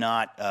 if I am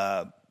not,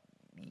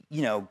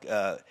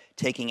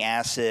 taking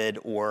acid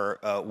or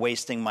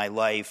wasting my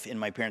life in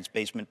my parents'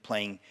 basement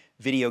playing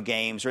video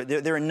games, or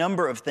there are a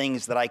number of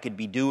things that I could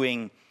be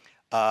doing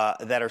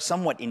that are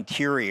somewhat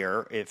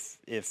interior,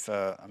 if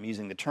I'm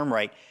using the term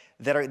right,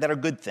 that are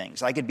good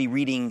things. I could be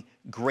reading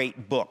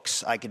great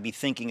books. I could be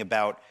thinking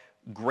about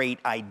great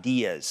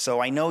ideas. So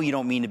I know you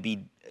don't mean to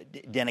be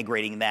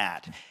denigrating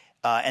that.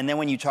 And then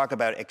when you talk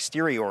about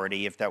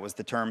exteriority, if that was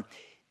the term,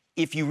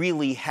 if you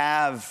really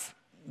have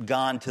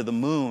gone to the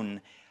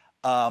moon,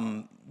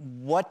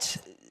 what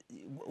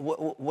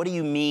do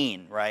you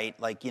mean, right?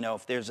 Like,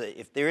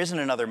 if there isn't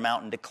another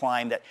mountain to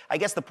climb, that I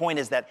guess the point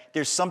is that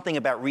there's something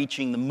about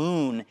reaching the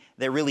moon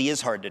that really is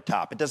hard to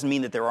top. It doesn't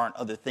mean that there aren't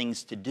other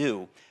things to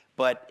do,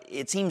 but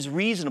it seems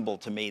reasonable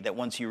to me that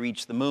once you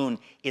reach the moon,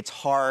 it's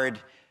hard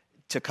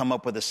to come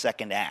up with a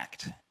second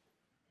act.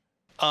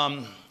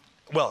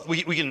 Well,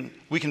 we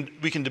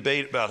can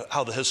debate about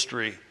how the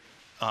history,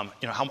 how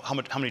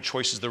many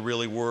choices there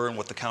really were and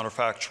what the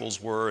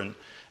counterfactuals were, and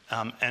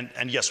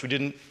yes,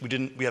 we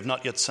have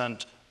not yet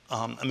sent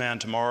a man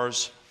to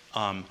Mars.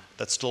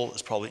 That still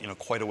is probably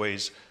quite a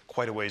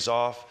ways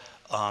off.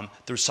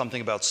 There's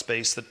something about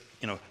space that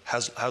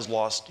has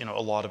lost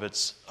a lot of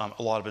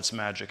its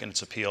magic and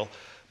its appeal.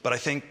 But I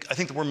think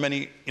there were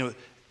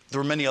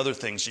many other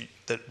things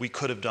that we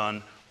could have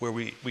done where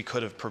we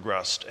could have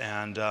progressed,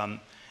 and I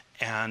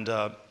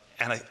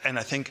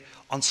think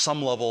on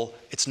some level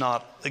it's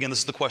not. Again, this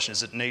is the question: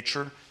 is it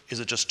nature? Is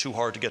it just too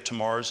hard to get to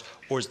Mars,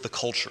 or is it the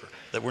culture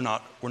that we're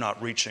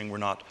not reaching? We're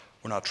not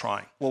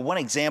trying. Well, one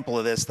example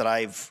of this that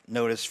I've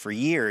noticed for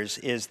years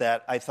is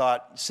that I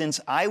thought since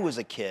I was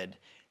a kid,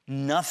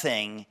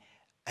 nothing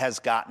has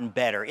gotten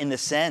better in the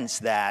sense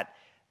that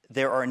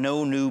there are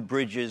no new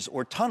bridges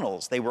or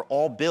tunnels. They were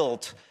all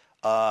built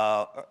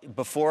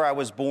before I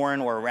was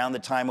born or around the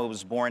time I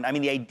was born. I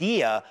mean, the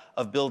idea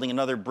of building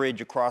another bridge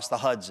across the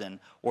Hudson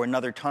or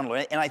another tunnel,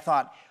 and I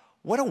thought,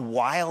 what a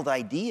wild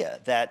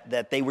idea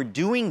that they were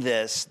doing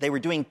this. They were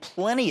doing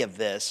plenty of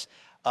this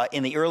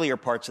in the earlier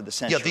parts of the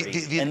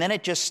century, and then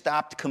it just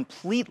stopped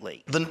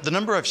completely. The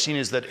number I've seen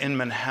is that in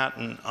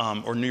Manhattan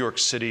or New York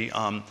City,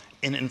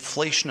 in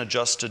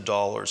inflation-adjusted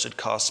dollars, it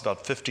costs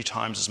about 50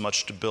 times as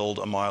much to build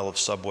a mile of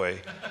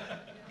subway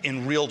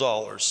in real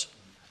dollars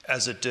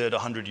as it did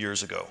 100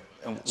 years ago.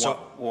 And so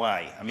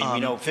why? I mean,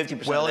 50%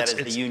 of that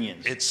is the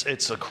unions.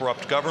 It's a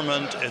corrupt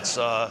government.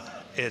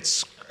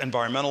 It's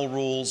environmental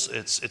rules.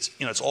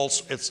 It's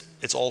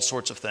all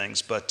sorts of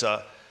things. But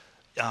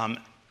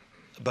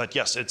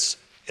yes,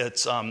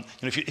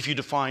 if you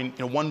define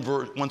one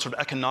sort of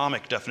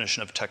economic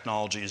definition of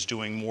technology is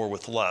doing more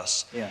with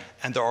less. Yeah.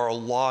 And there are a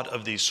lot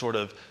of these sort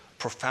of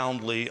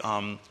profoundly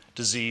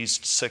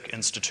diseased, sick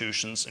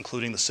institutions,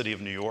 including the city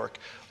of New York,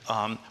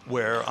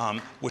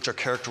 which are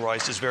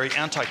characterized as very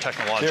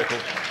anti-technological,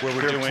 where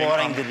we're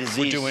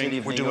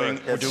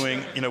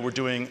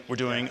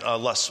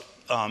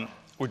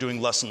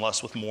doing less and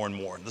less with more and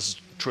more. And this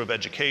is true of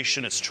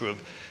education. It's true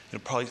of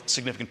probably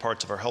significant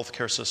parts of our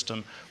healthcare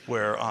system,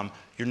 where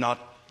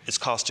it's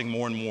costing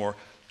more and more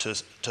to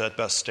at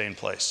best stay in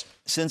place.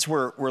 Since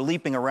we're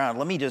leaping around,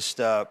 let me just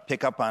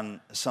pick up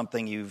on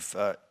something you've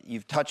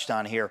touched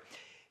on here.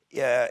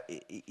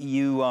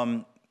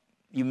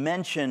 You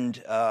mentioned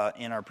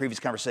in our previous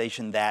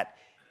conversation that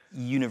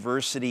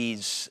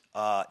universities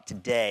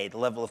today, the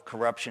level of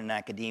corruption in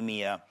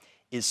academia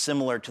is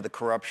similar to the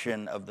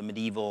corruption of the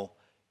medieval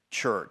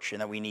church,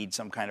 and that we need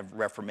some kind of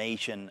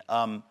reformation.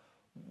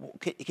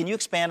 Can you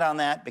expand on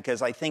that?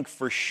 Because I think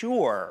for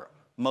sure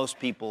most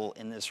people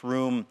in this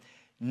room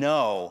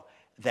know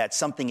that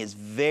something is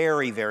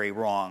very, very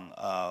wrong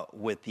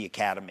with the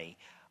academy.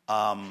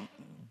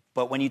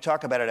 But when you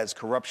talk about it as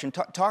corruption,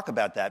 talk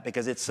about that,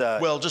 because it's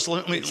well, just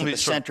let me the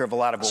center of a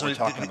lot of what we're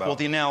talking about. Well,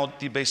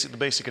 the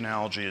basic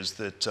analogy is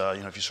that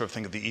if you sort of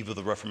think of the eve of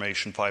the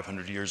Reformation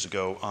 500 years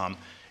ago,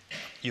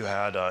 you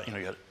had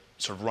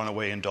sort of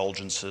runaway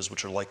indulgences,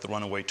 which are like the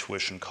runaway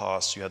tuition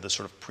costs. You had this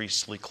sort of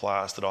priestly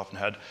class that often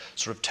had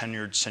sort of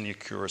tenured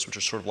sinecures, which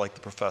are sort of like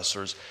the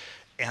professors.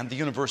 And the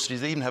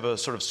universities, they even have a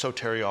sort of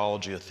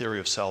soteriology, a theory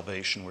of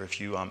salvation, where if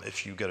you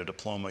get a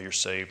diploma, you're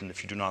saved, and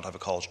if you do not have a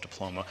college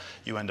diploma,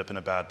 you end up in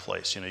a bad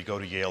place. You go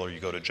to Yale or you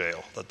go to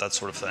jail, that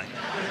sort of thing.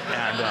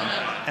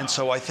 And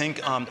so I think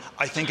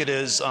it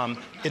is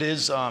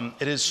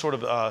sort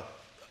of.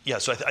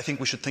 So I think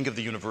we should think of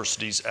the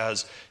universities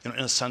as, in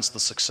a sense, the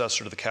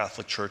successor to the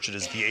Catholic Church. It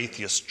is the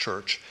atheist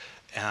church,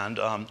 and.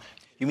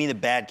 You mean the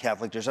bad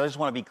Catholic Church? I just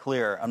want to be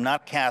clear. I'm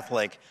not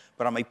Catholic,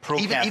 but I'm a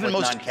pro-Catholic,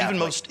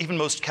 non-Catholic. Even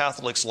most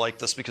Catholics like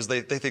this because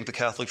they think the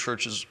Catholic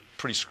Church is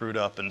pretty screwed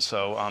up, and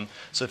so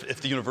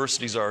if the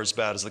universities are as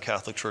bad as the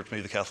Catholic Church,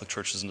 maybe the Catholic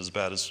Church isn't as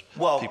bad as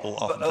people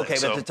often think. Okay,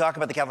 but to talk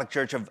about the Catholic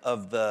Church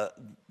of the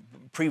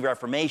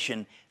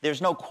pre-Reformation,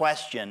 there's no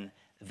question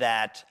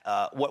that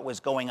what was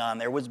going on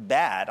there was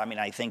bad. I mean,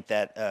 I think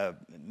that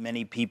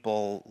many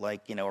people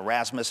like,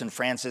 Erasmus and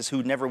Francis,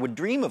 who never would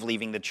dream of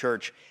leaving the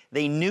church,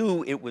 they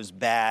knew it was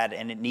bad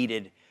and it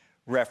needed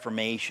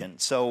reformation.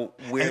 So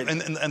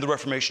and the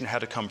Reformation had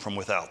to come from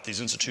without. These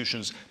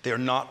institutions, they are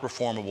not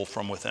reformable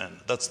from within.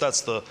 That's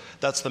the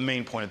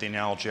main point of the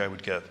analogy I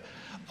would give.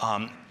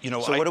 So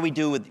what do we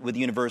do with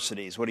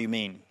universities? What do you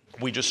mean?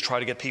 We just try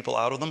to get people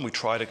out of them. We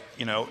try to,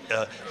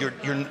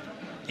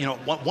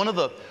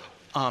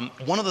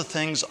 one of the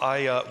things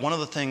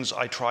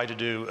I tried to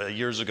do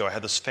years ago, I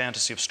had this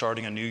fantasy of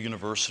starting a new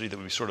university that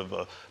would be sort of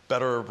a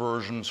better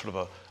version, sort of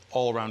a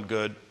all-around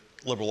good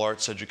liberal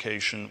arts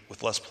education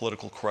with less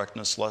political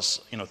correctness, less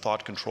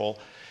thought control.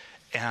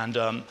 And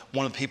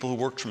one of the people who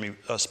worked for me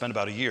spent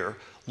about a year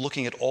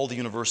looking at all the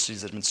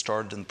universities that had been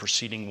started in the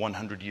preceding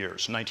 100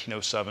 years,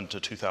 1907 to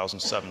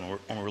 2007, when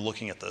we were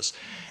looking at this.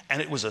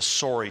 And it was a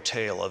sorry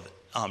tale of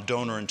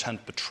donor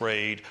intent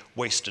betrayed,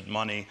 wasted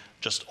money,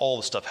 just all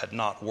the stuff had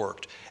not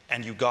worked.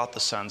 And you got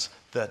the sense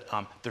that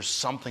there's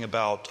something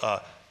about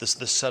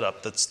this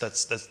setup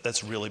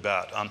that's really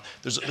bad.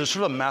 There's sort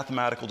of a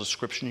mathematical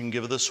description you can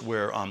give of this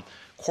where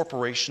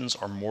corporations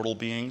are mortal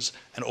beings,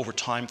 and over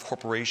time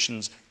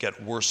corporations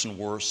get worse and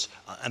worse,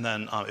 and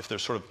then if they're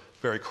sort of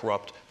very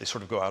corrupt, they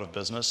sort of go out of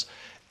business.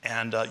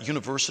 And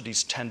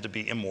universities tend to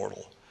be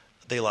immortal.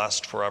 They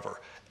last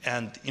forever.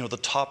 And the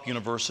top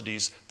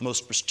universities, the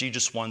most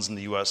prestigious ones in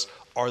the U.S.,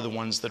 are the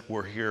ones that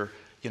were here,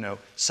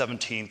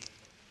 17th,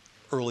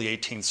 early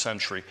 18th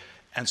century.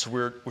 And so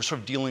we're sort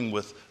of dealing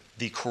with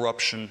the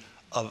corruption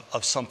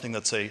of something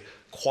that's a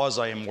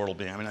quasi-immortal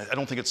being. I mean, I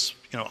don't think it's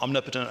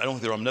omnipotent. I don't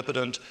think they're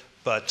omnipotent,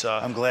 but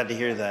I'm glad to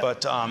hear that.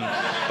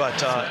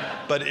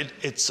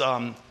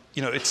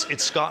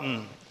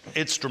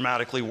 It's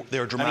dramatically.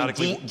 They're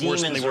dramatically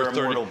worse than they were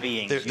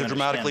 30. They're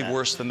dramatically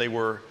worse than they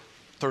were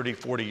 30,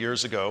 40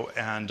 years ago,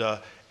 and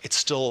it's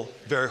still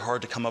very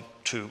hard to come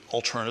up to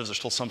alternatives. There's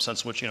still some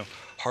sense in which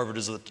Harvard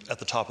is at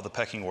the top of the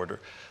pecking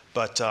order,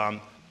 but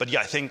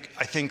yeah, I think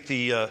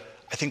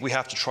we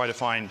have to try to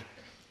find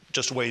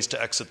just ways to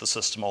exit the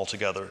system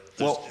altogether.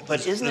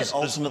 But isn't it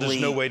ultimately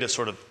there's no way to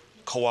sort of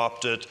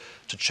co-opt it,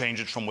 to change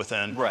it from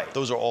within. Right.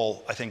 Those are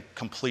all, I think,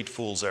 complete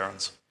fool's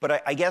errands.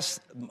 But I guess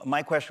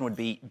my question would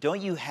be: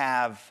 don't you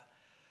have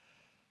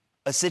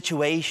a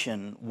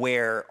situation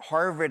where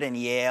Harvard and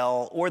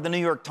Yale, or the New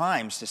York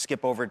Times, to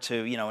skip over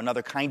to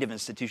another kind of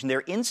institution,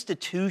 they're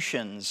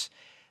institutions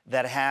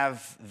that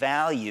have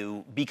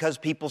value because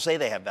people say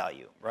they have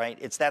value, right?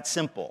 It's that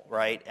simple,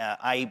 right?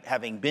 I,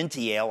 having been to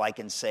Yale, I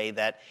can say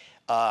that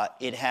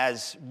it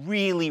has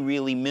really,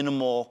 really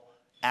minimal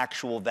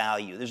actual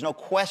value. There's no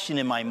question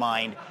in my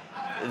mind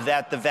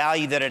that the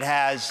value that it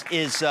has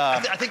is. I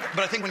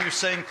think when you're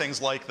saying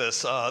things like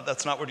this,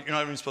 that's not what you're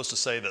not even supposed to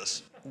say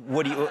this.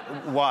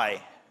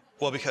 Why?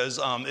 Well, because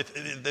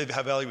if they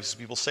have value because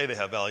people say they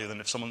have value, then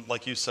if someone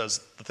like you says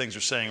the things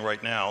you're saying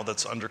right now,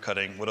 that's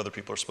undercutting what other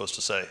people are supposed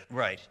to say.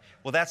 Right.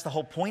 Well, that's the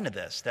whole point of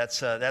this.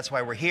 That's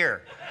why we're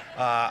here.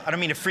 I don't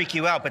mean to freak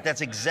you out, but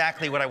that's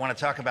exactly what I want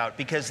to talk about,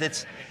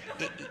 because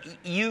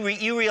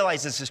you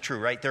realize this is true,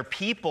 right? There are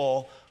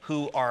people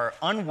who are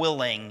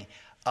unwilling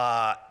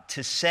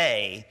to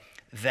say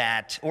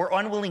that, or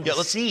unwilling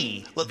to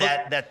see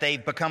that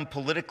they've become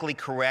politically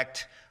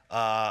correct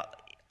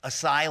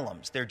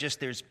asylums.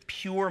 There's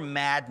pure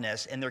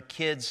madness, and their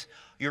kids,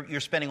 you're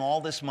spending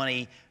all this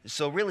money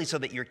so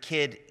that your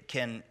kid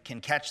can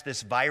catch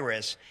this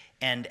virus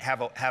and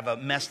have a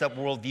messed up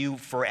worldview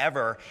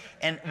forever.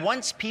 And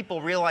once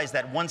people realize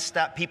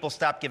that, people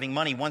stop giving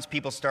money, once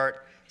people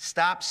start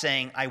stop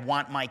saying, I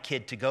want my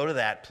kid to go to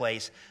that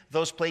place,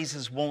 those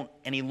places won't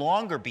any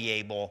longer be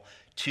able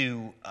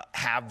to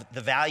have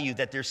the value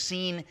that they're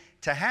seen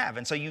to have.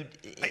 And so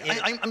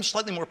I'm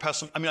slightly more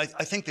pessimistic. I mean,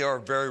 I think they are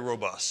very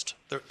robust.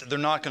 They're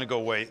not going to go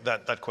away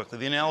that quickly.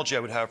 The analogy I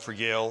would have for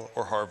Yale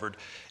or Harvard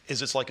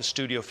is it's like a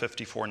Studio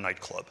 54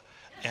 nightclub.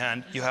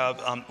 And you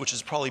have, which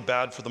is probably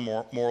bad for the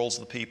morals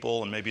of the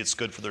people, and maybe it's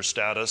good for their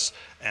status,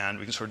 and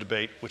we can sort of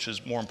debate which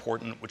is more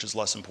important, which is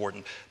less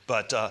important.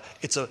 But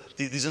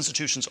these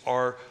institutions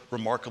are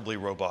remarkably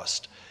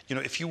robust. You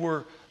know, if you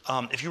were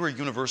a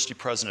university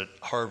president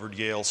at Harvard,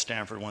 Yale,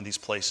 Stanford, one of these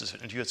places,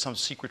 and you had some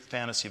secret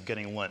fantasy of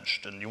getting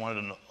lynched, and you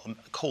wanted a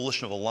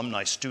coalition of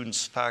alumni,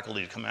 students,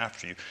 faculty to come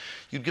after you,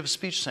 you'd give a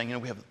speech saying, you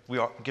know, we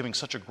are giving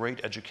such a great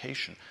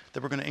education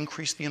that we're going to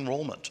increase the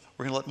enrollment.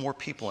 We're going to let more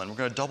people in. We're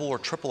going to double or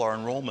triple our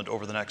enrollment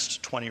over the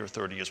next 20 or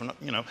 30 years. We're not,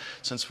 you know,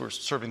 since we're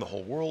serving the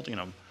whole world, you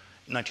know,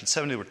 in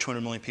 1970, there were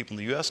 200 million people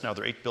in the US. Now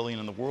there are 8 billion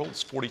in the world.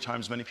 It's 40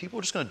 times as many people.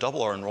 We're just going to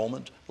double our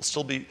enrollment. We'll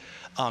still be,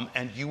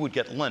 and you would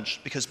get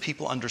lynched because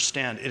people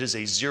understand it is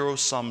a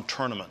zero-sum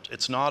tournament.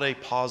 It's not a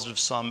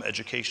positive-sum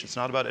education. It's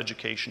not about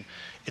education.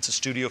 It's a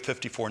Studio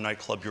 54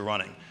 nightclub you're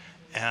running.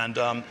 And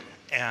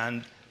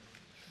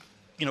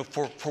you know,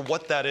 for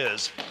what that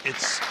is, it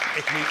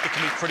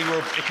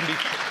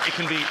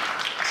can be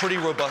pretty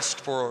robust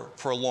for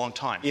a long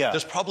time. Yeah.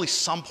 There's probably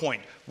some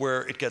point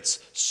where it gets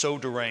so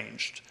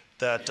deranged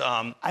that,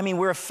 I mean,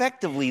 we're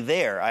effectively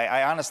there.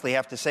 I honestly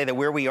have to say that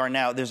where we are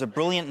now, there's a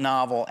brilliant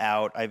novel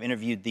out. I've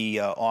interviewed the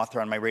author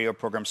on my radio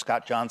program,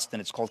 Scott Johnston.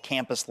 It's called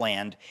Campus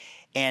Land,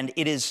 and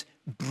it is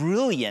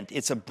brilliant.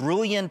 It's a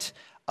brilliant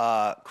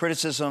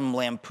criticism,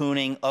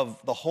 lampooning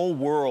of the whole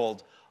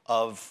world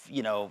of,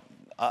 you know,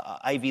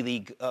 Ivy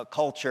League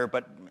culture,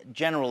 but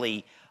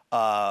generally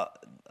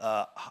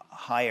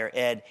higher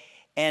ed.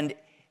 And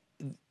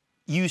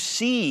you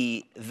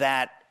see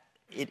that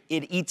it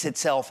eats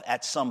itself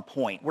at some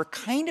point. We're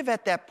kind of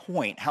at that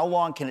point. How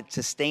long can it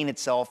sustain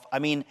itself? I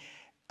mean,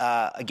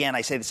 again,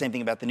 I say the same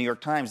thing about the New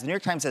York Times. The New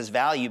York Times has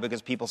value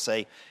because people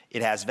say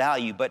it has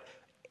value. But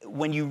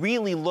when you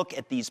really look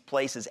at these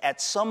places,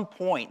 at some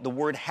point, the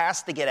word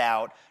has to get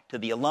out to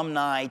the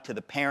alumni, to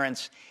the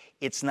parents.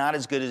 It's not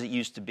as good as it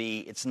used to be.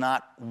 It's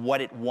not what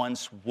it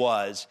once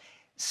was.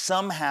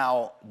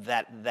 Somehow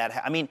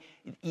I mean,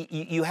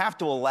 you have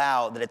to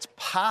allow that it's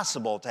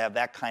possible to have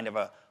that kind of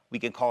a, we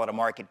could call it a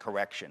market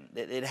correction.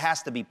 It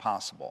has to be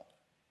possible.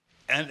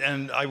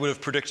 And I would have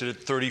predicted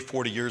it 30,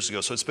 40 years ago.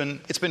 So it's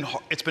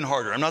been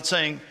harder. I'm not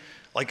saying,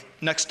 like,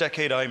 next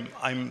decade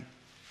I'm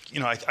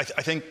you know, I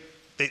think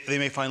they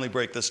may finally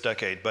break this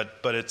decade, but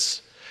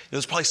it's,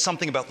 there's probably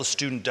something about the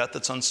student debt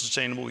that's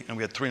unsustainable. We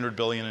had $300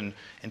 billion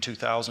in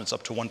 2000. It's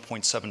up to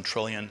 $1.7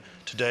 trillion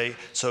today.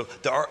 So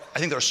I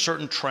think there are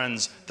certain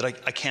trends that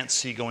I can't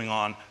see going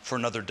on for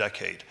another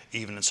decade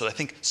even. And so I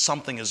think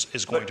something is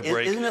going to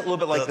break. Isn't it a little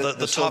bit like the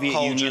top Soviet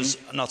colleges?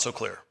 Union? Not so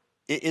clear.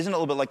 Isn't it a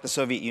little bit like the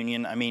Soviet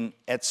Union? I mean,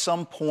 at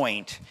some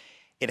point,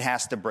 it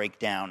has to break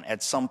down.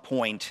 At some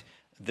point,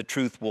 the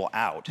truth will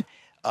out.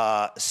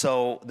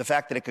 So the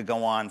fact that it could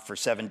go on for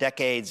 7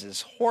 decades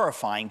is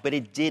horrifying, but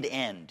it did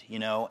end, you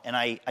know? And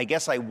I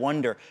guess I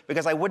wonder,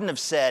 because I wouldn't have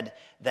said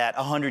that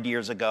 100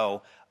 years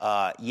ago,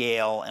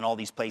 Yale and all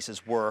these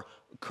places were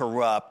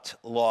corrupt,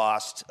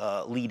 lost,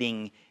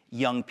 leading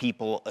young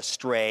people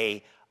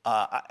astray.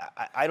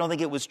 I don't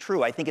think it was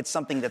true. I think it's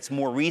something that's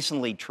more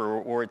recently true,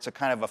 or it's a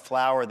kind of a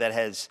flower that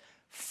has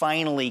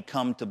finally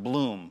come to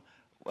bloom.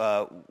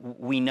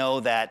 We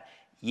know that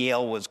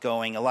Yale was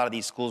going, a lot of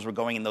these schools were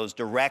going in those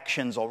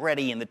directions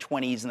already in the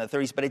 20s and the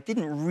 30s, but it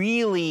didn't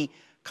really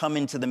come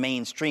into the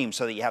mainstream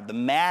so that you have the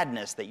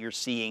madness that you're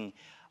seeing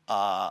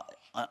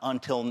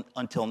until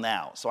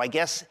now. So I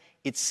guess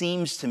it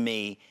seems to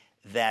me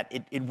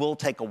that it will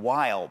take a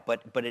while,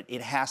 but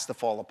it has to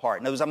fall apart.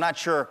 In other words, I'm not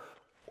sure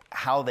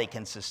how they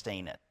can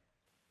sustain it.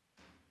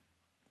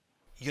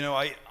 You know,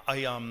 I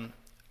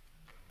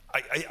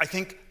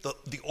think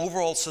the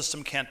overall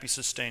system can't be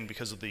sustained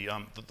because of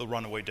the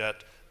runaway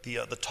debt.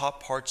 The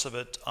top parts of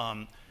it,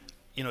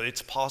 you know,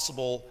 it's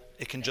possible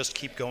it can just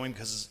keep going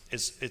because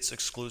it's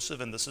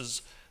exclusive, and this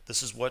is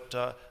what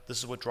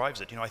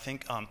drives it. You know, I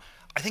think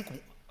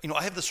you know,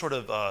 I have this sort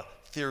of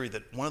theory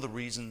that one of the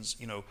reasons,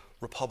 you know,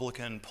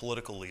 Republican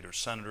political leaders,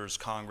 senators,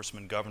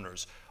 congressmen,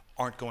 governors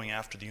aren't going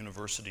after the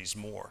universities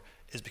more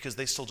is because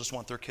they still just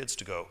want their kids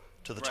to go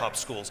to the top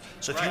schools.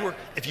 So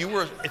if you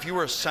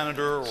were a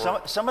senator,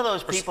 or some of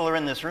those people are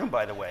in this room,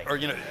 by the way, or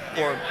you know,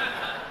 or.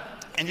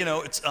 And you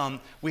know, it's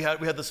we had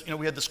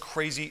this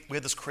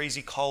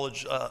crazy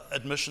college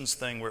admissions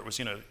thing where it was,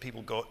 you know,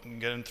 people go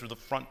and get in through the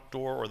front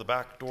door or the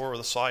back door or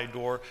the side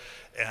door,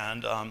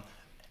 and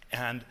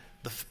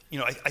you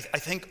know, I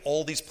think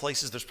all these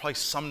places, there's probably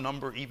some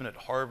number even at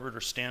Harvard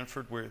or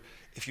Stanford where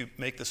if you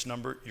make this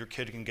number, your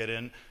kid can get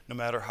in no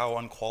matter how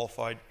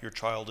unqualified your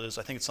child is.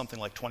 I think it's something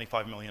like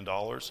 $25 million.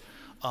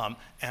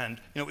 And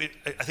you know,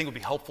 I think it would be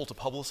helpful to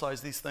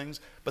publicize these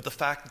things, but the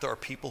fact that there are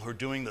people who are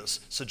doing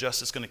this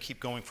suggests it's going to keep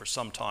going for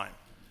some time.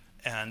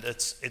 And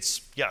it's.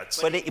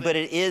 But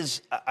it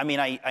is. I mean,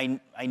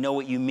 I know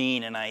what you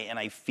mean, and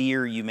I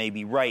fear you may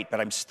be right. But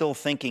I'm still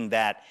thinking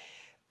that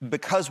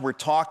because we're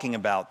talking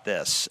about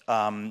this,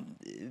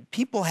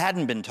 people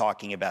hadn't been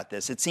talking about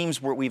this. It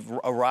seems we've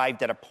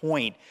arrived at a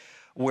point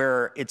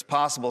where it's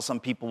possible some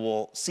people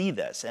will see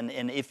this, and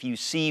if you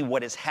see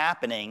what is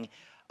happening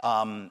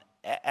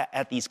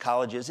at these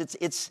colleges,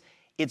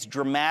 it's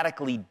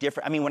dramatically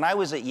different. I mean, when I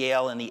was at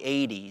Yale in the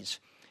 80s.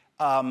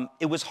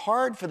 It was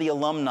hard for the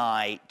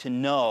alumni to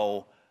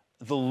know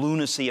the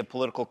lunacy of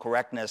political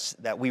correctness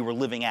that we were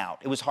living out.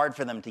 It was hard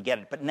for them to get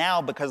it. But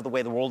now, because of the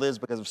way the world is,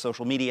 because of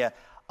social media,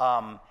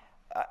 I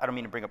don't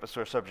mean to bring up a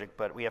sore subject,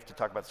 but we have to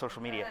talk about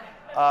social media.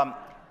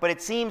 But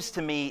it seems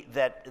to me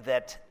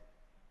that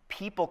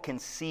people can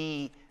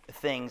see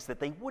things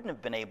that they wouldn't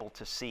have been able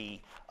to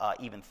see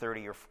even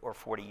 30 or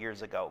 40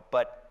 years ago.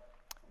 But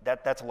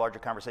that's a larger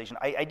conversation.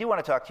 I do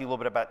want to talk to you a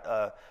little bit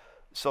about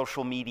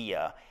social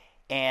media.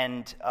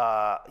 And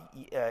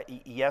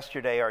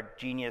yesterday, our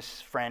genius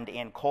friend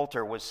Ann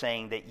Coulter was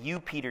saying that you,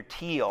 Peter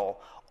Thiel,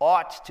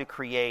 ought to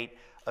create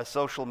a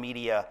social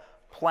media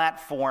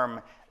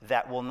platform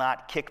that will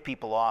not kick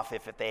people off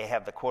if they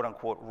have the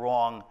quote-unquote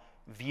wrong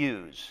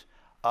views.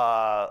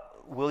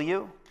 Will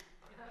you?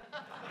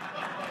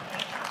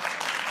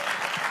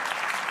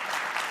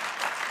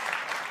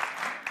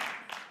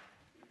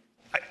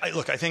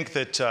 Look, I think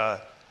that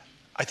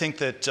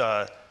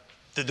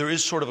there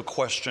is sort of a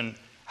question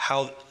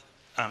how.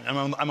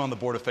 I'm on the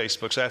board of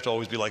Facebook, so I have to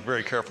always be like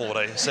very careful what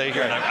I say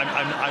here. And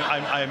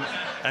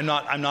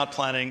I'm not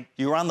planning.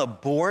 You're on the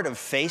board of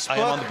Facebook? I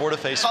am on the board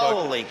of Facebook.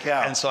 Holy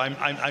cow! And so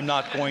I'm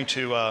not going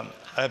to. I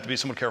have to be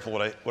somewhat careful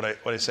what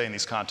I say in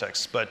these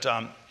contexts. But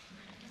I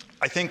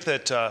think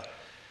that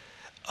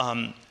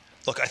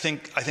look, I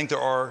think there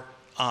are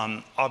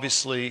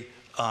obviously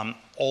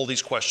all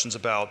these questions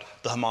about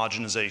the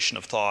homogenization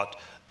of thought,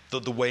 the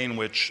way in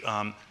which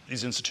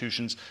these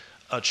institutions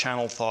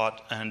channel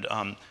thought and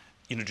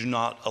do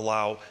not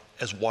allow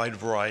as wide a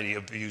variety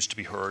of views to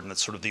be heard, and that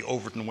sort of the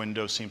Overton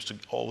window seems to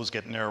always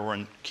get narrower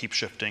and keep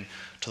shifting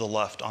to the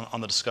left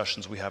on the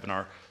discussions we have in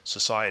our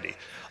society.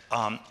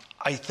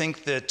 I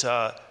think that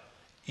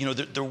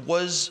there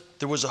was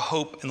a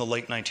hope in the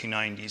late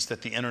 1990s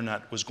that the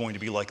internet was going to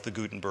be like the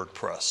Gutenberg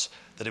press,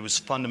 that it was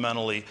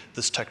fundamentally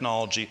this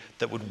technology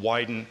that would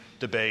widen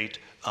debate,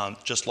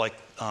 just like,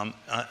 and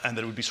that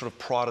it would be sort of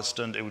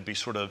Protestant, it would be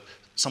sort of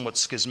somewhat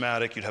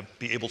schismatic, you'd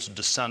be able to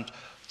dissent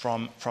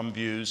from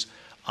views,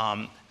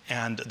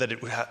 and that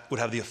it would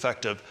have the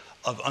effect of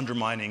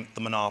undermining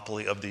the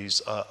monopoly of the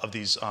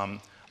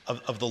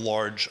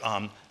large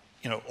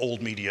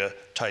old media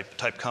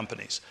type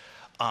companies.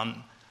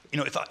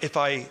 If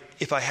I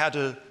had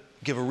to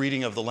give a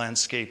reading of the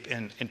landscape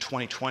in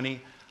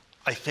 2020,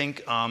 I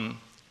think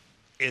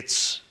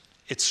it's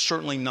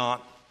certainly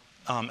not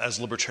as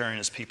libertarian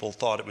as people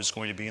thought it was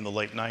going to be in the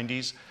late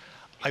 90s.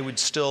 I would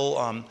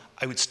still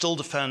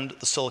defend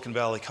the Silicon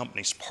Valley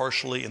companies,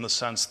 partially in the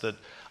sense that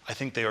I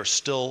think there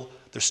still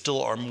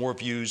are more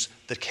views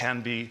that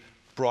can be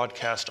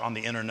broadcast on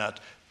the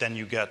internet than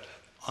you get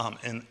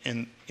in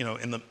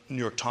the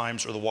New York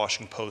Times or the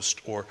Washington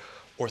Post or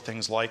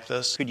things like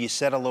this. Could you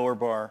set a lower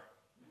bar?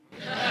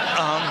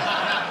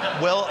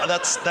 Well,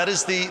 that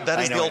is the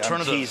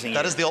alternative.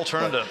 That is the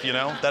alternative.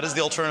 That is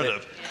the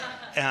alternative,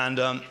 and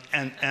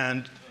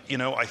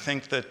I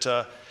think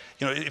that.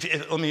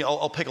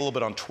 I'll pick a little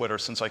bit on Twitter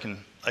since I can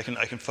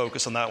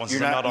focus on that one. You're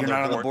not on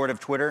the board of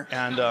Twitter.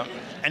 And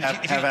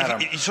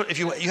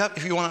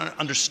if you want to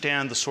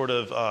understand the sort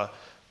of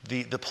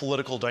the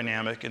political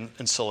dynamic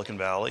in Silicon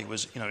Valley,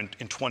 was in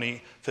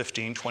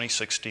 2015,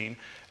 2016,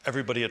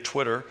 everybody at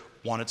Twitter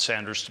wanted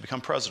Sanders to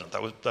become president.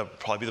 That would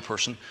probably be the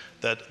person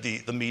that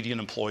the median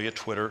employee at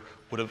Twitter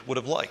would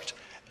have liked.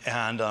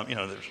 And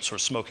they're sort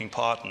of smoking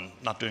pot and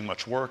not doing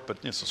much work, but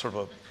it's sort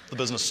of the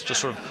business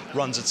just sort of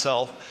runs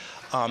itself.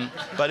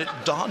 But it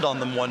dawned on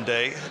them one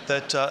day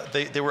that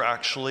they were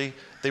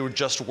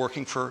just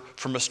working for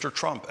Mr.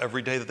 Trump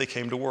every day that they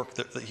came to work.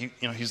 That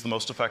he's the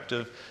most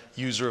effective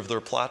user of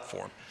their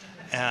platform,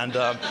 and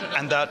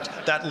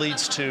that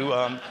leads to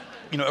a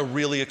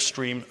really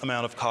extreme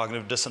amount of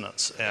cognitive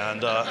dissonance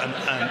and a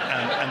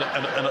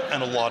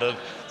lot of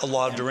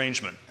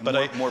derangement. But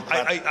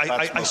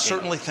I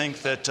certainly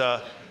think that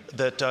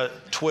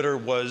Twitter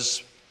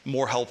was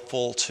more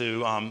helpful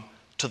to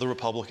the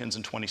Republicans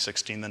in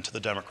 2016 than to the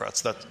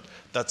Democrats.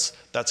 That's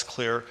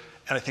clear,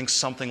 and I think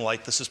something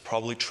like this is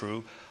probably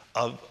true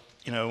of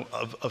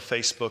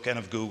Facebook and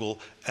of Google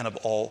and of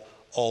all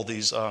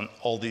these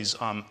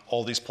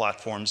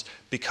platforms,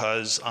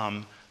 because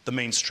the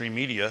mainstream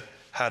media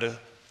had a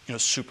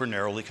super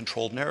narrowly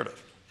controlled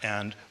narrative,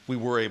 and we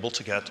were able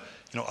to get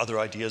other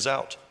ideas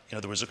out.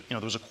 There was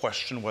a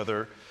question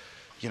whether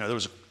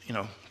the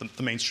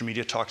mainstream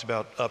media talked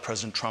about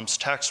President Trump's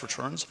tax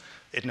returns.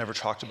 It never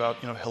talked about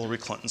Hillary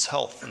Clinton's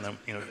health, and then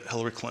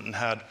Hillary Clinton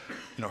had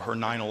her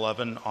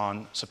 9/11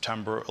 on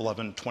September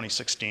 11,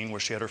 2016, where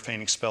she had her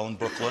fainting spell in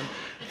Brooklyn,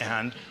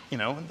 and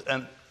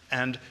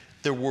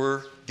there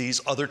were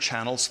these other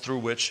channels through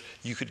which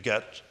you could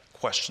get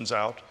questions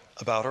out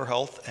about her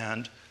health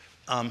and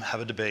have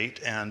a debate,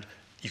 and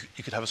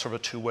you could have a sort of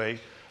a two-way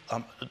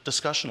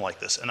discussion like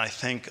this. And I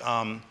think,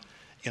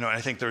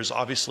 I think there's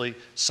obviously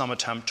some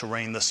attempt to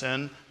rein this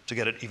in, to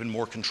get it even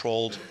more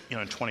controlled, in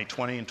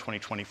 2020 and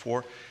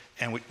 2024,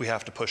 and we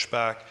have to push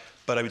back.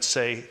 But I would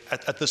say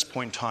at this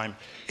point in time,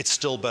 it's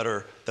still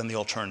better than the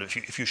alternative.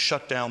 If you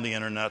shut down the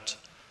internet,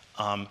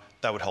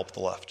 that would help the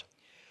left.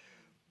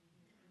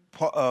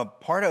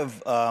 Part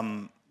of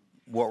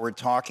what we're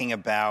talking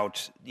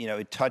about,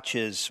 it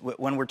touches,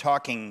 when we're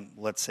talking,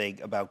 let's say,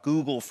 about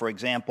Google, for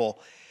example,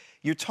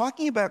 you're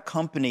talking about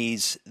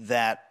companies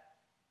that,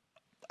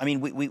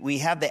 we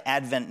have the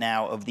advent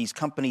now of these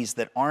companies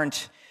that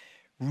aren't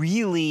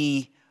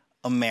really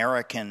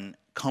American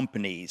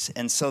companies.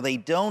 And so they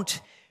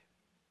don't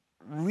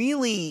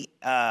really,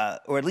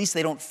 or at least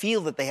they don't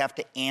feel that they have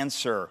to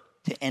answer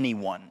to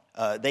anyone.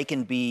 They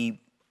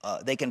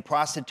can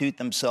prostitute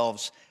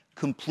themselves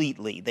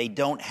completely. They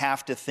don't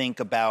have to think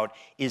about,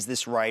 is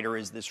this right or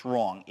is this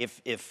wrong?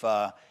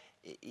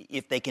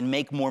 If they can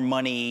make more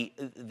money,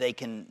 they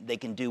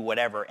can do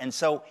whatever. And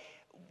so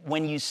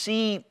when you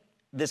see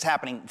this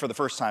happening for the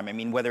first time,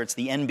 whether it's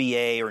the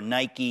NBA or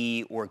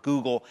Nike or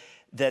Google,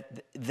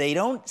 that they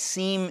don't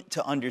seem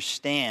to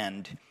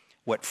understand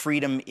what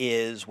freedom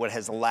is, what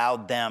has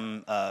allowed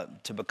them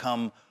to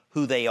become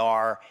who they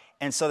are.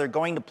 And so they're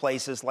going to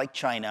places like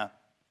China,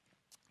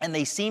 and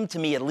they seem to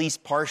me, at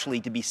least partially,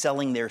 to be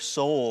selling their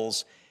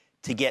souls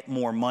to get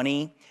more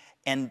money.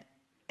 And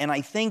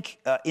I think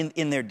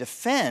in their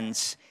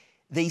defense,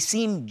 they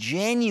seem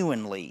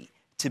genuinely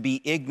to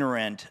be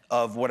ignorant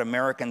of what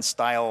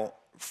American-style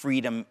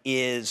freedom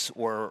is,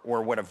 or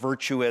what a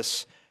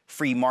virtuous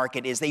free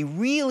market is. They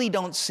really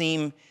don't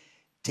seem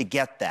to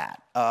get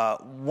that.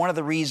 One of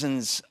the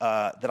reasons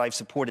that I've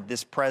supported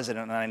this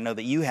president, and I know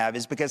that you have,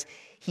 is because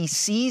he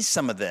sees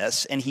some of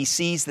this, and he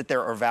sees that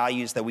there are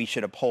values that we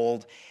should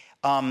uphold,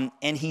 and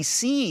he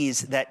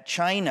sees that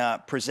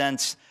China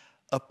presents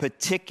a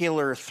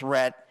particular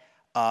threat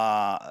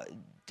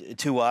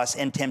to us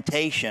and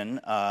temptation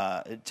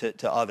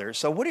to others.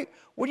 So what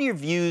are your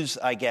views,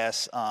 I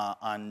guess,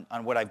 on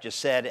what I've just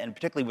said, and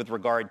particularly with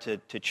regard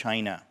to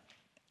China?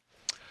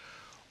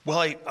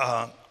 Well,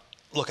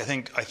 look, I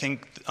think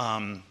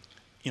the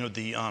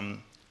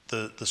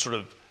sort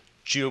of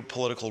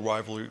geopolitical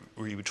rivalry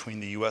between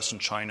the U.S. and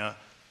China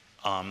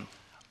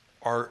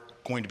are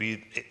going to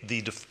be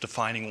the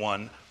defining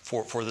one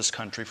for this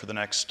country for the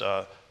next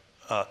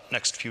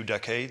few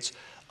decades.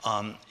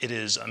 It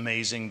is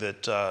amazing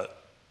that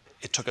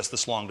it took us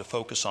this long to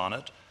focus on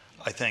it.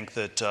 I think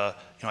that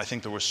I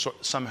think there was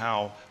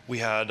somehow we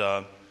had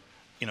the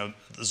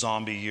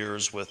zombie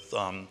years with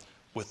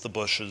the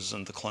Bushes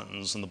and the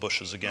Clintons and the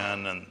Bushes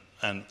again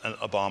and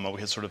Obama. We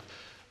had sort of,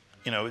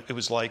 it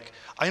was like,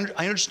 I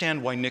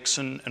understand why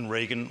Nixon and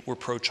Reagan were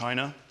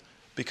pro-China,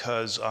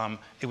 because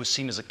it was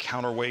seen as a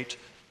counterweight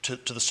to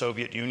the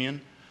Soviet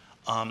Union.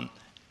 But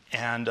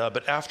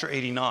after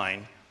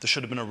 '89, there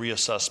should have been a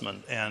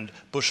reassessment. And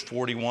Bush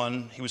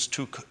 41, he was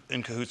too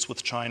in cahoots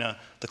with China.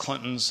 The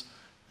Clintons,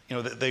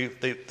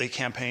 they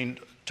campaigned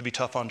to be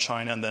tough on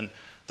China, and then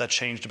that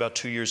changed about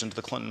 2 years into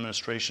the Clinton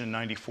administration in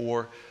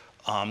 '94.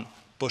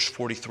 Bush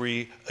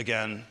 43,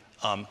 again,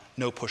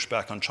 no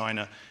pushback on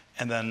China,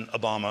 and then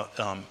Obama,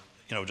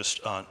 just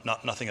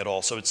nothing at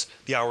all. So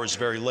the hour is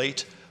very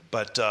late,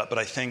 but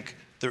I think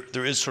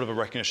there is sort of a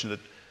recognition that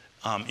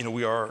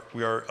we are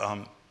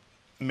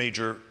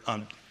major.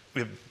 We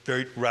have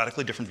very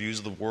radically different views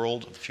of the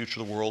world, of the future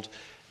of the world,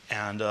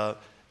 and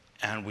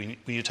we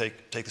need to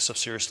take this stuff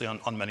seriously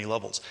on many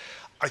levels.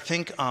 I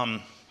think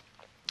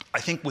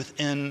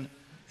within,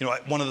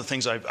 one of the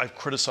things I've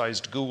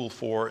criticized Google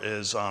for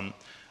is.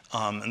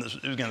 And this,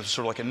 again, it's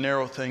sort of like a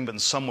narrow thing, but in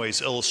some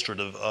ways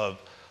illustrative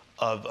of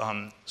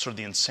sort of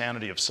the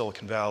insanity of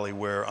Silicon Valley,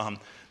 where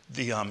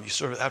you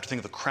sort of have to think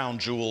of the crown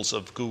jewels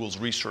of Google's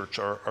research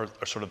are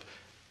sort of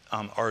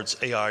its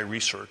AI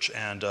research,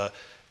 and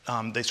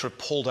they sort of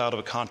pulled out of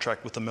a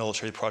contract with the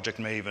military, Project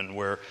Maven,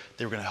 where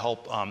they were going to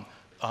help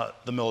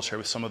the military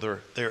with some of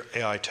their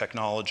AI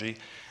technology,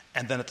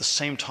 and then at the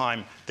same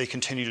time they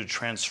continue to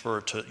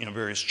transfer to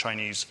various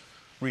Chinese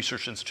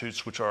research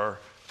institutes, which are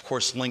of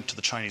course linked to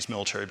the Chinese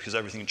military, because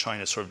everything in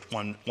China is sort of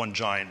one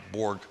giant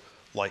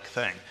Borg-like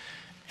thing.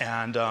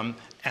 And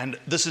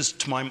this is,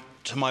 to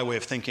my way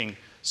of thinking,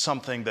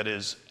 something that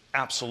is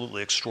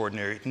absolutely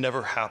extraordinary. It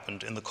never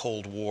happened in the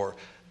Cold War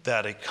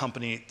that a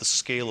company the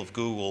scale of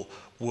Google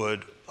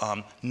would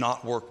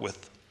not work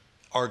with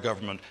our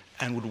government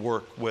and would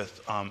work with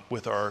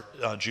our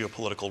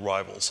geopolitical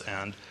rivals.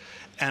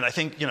 And I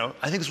think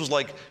this was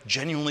like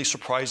genuinely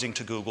surprising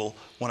to Google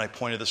when I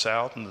pointed this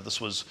out, and that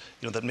this was,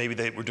 that maybe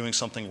they were doing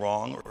something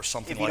wrong or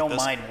something like this. If you don't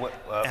mind,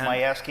 am I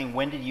asking,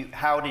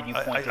 how did you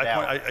point it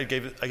out? I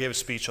gave a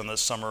speech on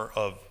this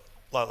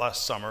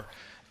last summer,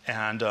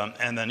 and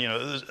then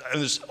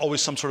there's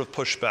always some sort of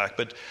pushback,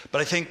 but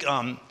I think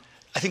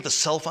the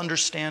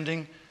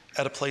self-understanding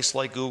at a place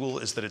like Google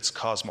is that it's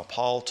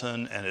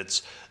cosmopolitan and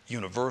it's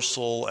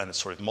universal and it's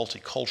sort of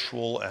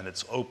multicultural and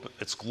it's open,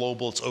 it's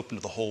global, it's open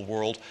to the whole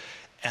world.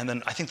 And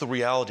then I think the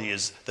reality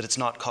is that it's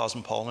not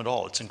cosmopolitan at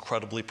all. It's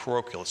incredibly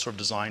parochial. It's sort of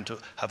designed to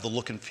have the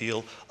look and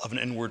feel of an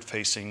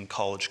inward-facing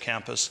college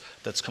campus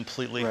that's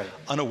completely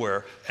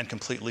unaware and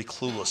completely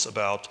clueless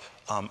about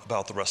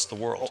the rest of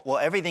the world. Well,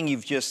 everything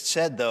you've just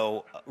said,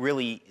 though,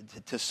 really,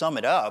 to sum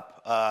it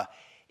up,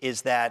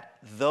 is that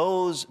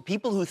those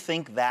people who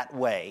think that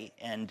way,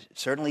 and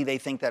certainly they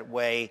think that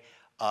way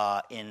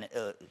in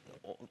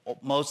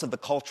most of the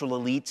cultural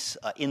elites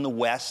in the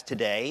West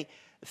today,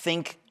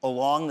 think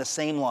along the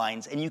same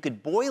lines, and you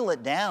could boil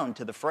it down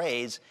to the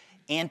phrase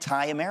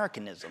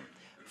anti-Americanism.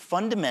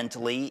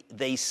 Fundamentally,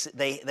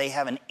 they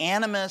have an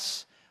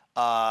animus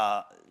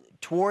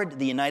toward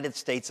the United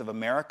States of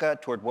America,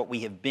 toward what we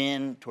have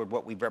been, toward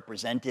what we've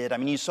represented. I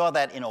mean, you saw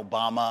that in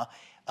Obama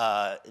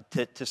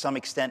to some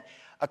extent,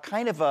 a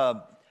kind of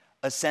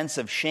a sense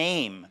of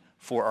shame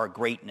for our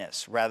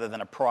greatness rather than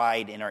a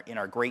pride in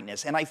our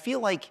greatness. And I feel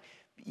like,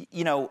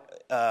 you know,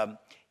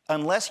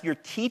 unless you're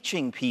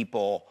teaching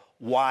people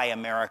why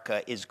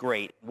America is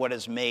great, what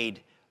has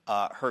made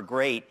her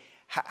great,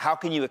 how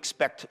can you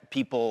expect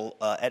people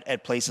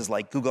at places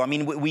like Google? I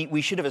mean,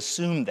 we should have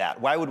assumed that.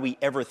 Why would we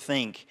ever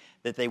think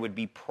that they would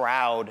be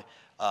proud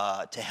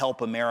to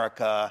help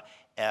America,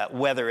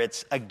 whether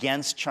it's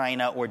against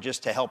China or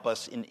just to help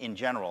us in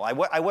general?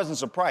 I wasn't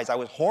surprised. I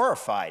was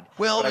horrified,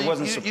 but I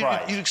wasn't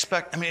surprised. You'd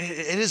expect, I mean,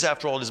 it is,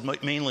 after all, it is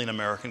mainly an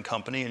American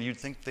company, and you'd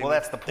think they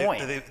that's the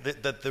point.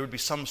 That there would be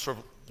some sort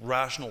of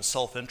rational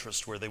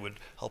self-interest where they would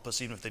help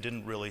us even if they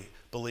didn't really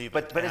believe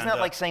it. But it's not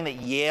like saying that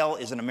Yale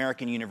is an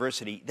American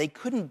university. They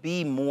couldn't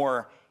be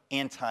more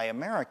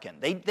anti-American.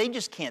 They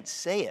just can't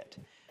say it.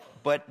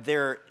 But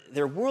their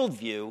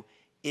worldview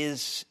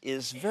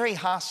is very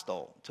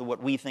hostile to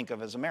what we think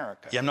of as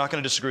America. Yeah, I'm not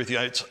going to disagree with you.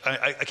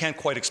 I can't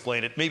quite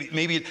explain it.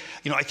 Maybe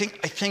you know, I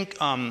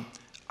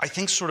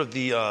think sort of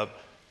the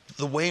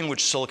way in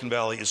which Silicon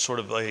Valley is sort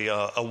of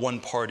a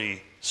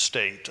one-party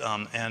state,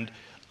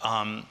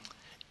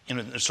 you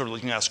know, sort of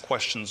looking to ask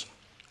questions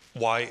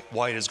why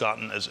it has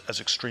gotten as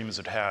extreme as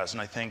it has.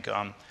 And I think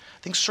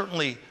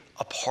certainly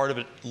a part of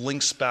it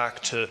links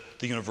back to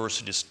the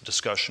university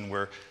discussion,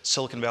 where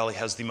Silicon Valley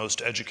has the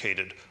most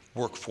educated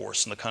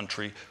workforce in the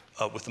country,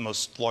 with the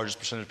largest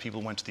percentage of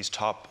people who went to these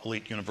top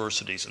elite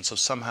universities. And so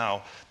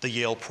somehow the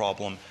Yale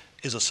problem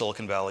is a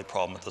Silicon Valley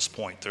problem at this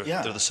point. They're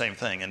the same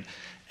thing.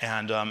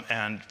 And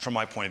from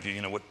my point of view,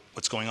 you know,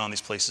 what's going on in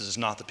these places is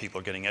not that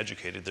people are getting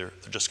educated, they're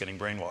just getting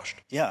brainwashed.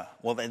 Yeah,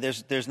 well,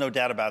 there's no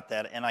doubt about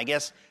that. And I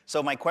guess,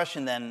 so my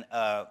question then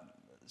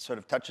sort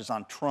of touches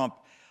on Trump.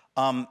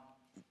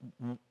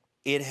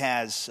 It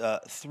has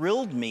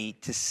thrilled me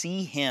to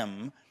see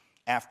him,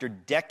 after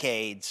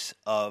decades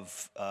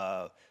of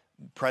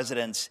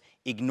presidents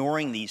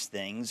ignoring these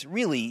things,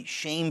 really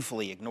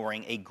shamefully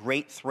ignoring a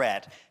great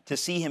threat, to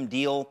see him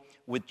deal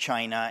with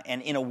China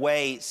and in a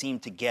way seem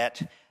to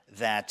get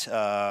that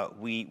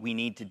we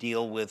need to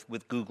deal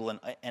with Google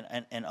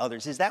and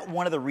others. Is that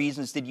one of the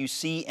reasons? Did you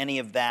see any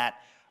of that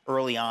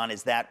early on?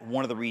 Is that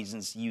one of the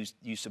reasons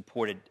you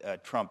supported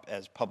Trump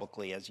as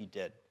publicly as you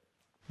did?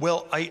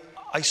 Well, I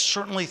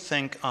certainly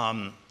think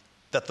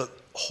that the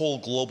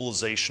whole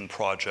globalization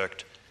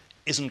project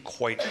isn't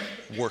quite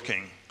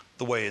working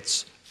the way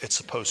it's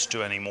supposed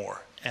to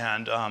anymore.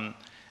 And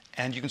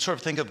you can sort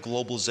of think of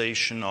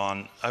globalization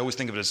I always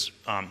think of it as,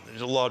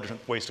 there's a lot of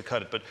different ways to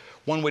cut it, but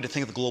one way to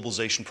think of the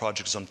globalization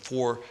project is on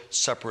 4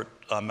 separate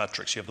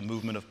metrics. You have the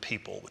movement of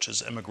people, which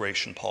is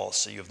immigration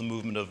policy. You have the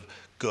movement of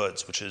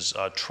goods, which is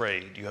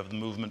trade. You have the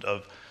movement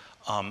of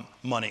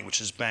money,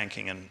 which is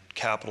banking and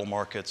capital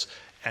markets.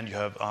 And you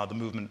have the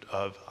movement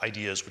of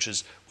ideas, which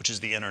is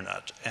the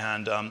internet.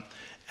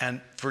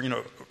 And for, you know,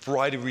 a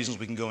variety of reasons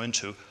we can go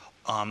into,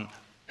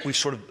 we've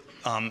sort of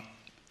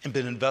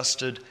been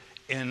invested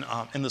in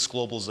this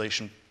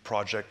globalization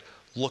project,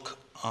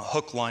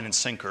 hook, line, and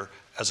sinker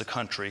as a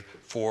country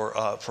for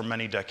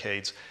many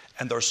decades.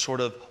 And there are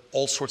sort of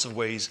all sorts of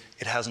ways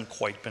it hasn't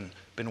quite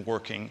been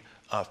working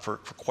for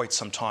quite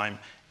some time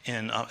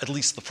in at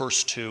least the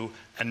first 2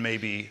 and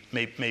maybe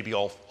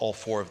all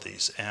 4 of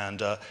these.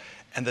 And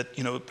that,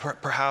 you know,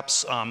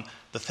 perhaps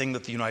the thing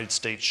that the United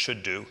States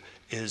should do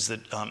is that,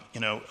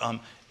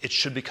 it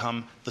should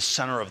become the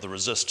center of the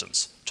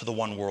resistance to the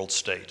one world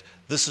state.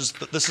 This is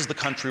the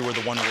country where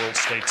the one world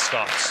state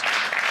stops.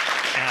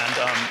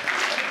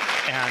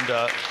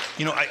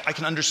 You know, I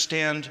can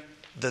understand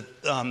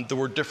that there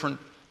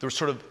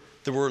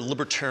were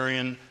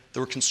libertarian,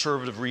 there were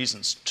conservative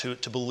reasons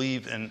to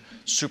believe in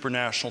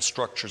supranational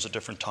structures at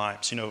different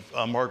times. You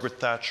know, Margaret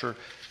Thatcher,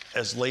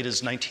 as late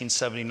as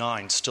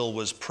 1979, still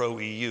was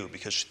pro-EU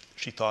because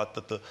she thought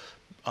that the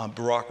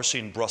bureaucracy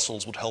in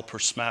Brussels would help her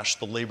smash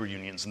the labor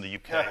unions in the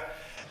UK.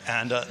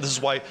 And this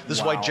is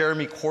why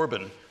Jeremy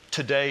Corbyn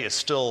today is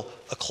still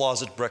a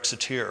closet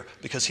Brexiteer,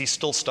 because he's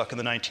still stuck in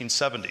the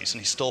 1970s and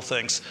he still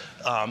thinks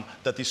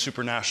that these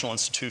supranational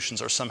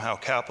institutions are somehow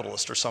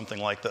capitalist or something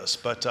like this.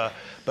 But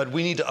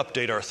we need to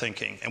update our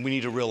thinking, and we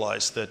need to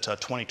realize that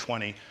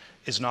 2020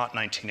 is not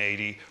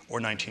 1980 or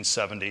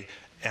 1970,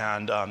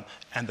 and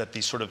that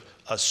these sort of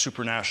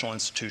supranational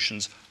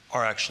institutions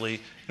are actually,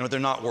 they're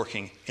not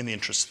working in the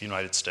interests of the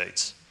United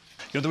States.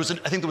 I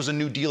think there was a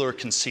New Dealer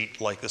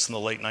conceit like this in the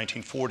late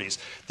 1940s,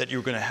 that you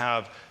were going to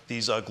have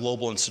these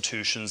global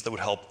institutions that would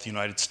help the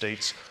United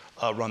States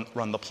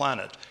run the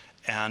planet.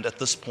 And at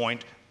this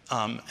point,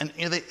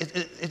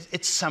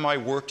 it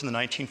semi-worked in the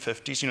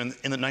 1950s.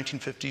 In the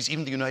 1950s,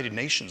 even the United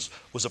Nations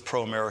was a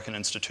pro-American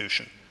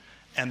institution.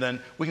 And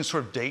then we can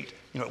sort of date,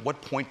 at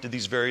what point did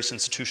these various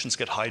institutions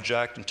get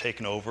hijacked and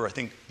taken over? I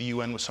think the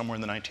UN was somewhere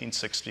in the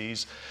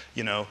 1960s.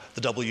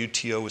 The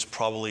WTO was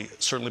probably,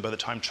 certainly by the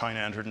time China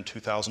entered in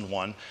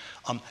 2001.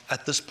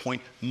 At this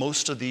point,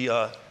 most of these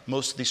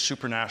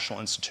supranational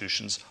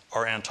institutions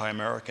are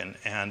anti-American,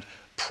 and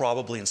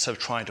probably instead of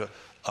trying to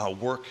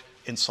work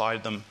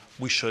inside them,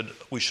 we should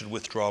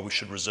withdraw, we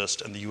should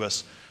resist, and the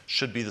U.S.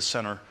 should be the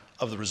center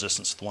of the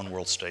resistance to the one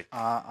world state.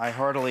 I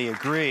heartily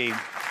agree.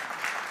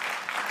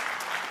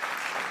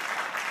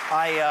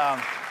 I'm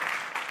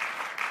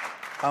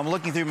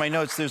looking through my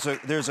notes.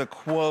 There's a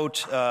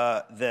quote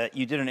that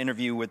you did an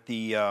interview with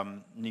the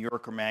New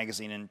Yorker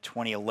magazine in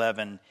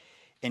 2011,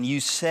 and you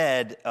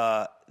said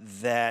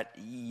that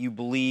you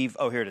believe.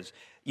 Oh, here it is.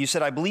 You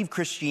said, "I believe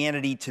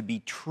Christianity to be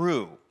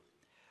true.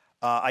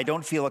 I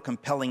don't feel a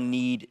compelling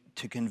need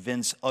to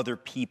convince other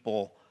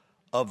people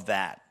of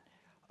that."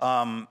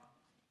 I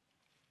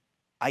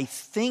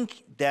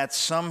think that's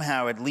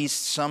somehow, at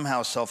least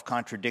somehow,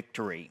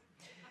 self-contradictory.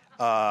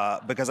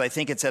 Because I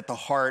think it's at the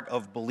heart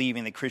of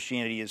believing that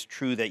Christianity is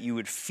true, that you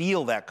would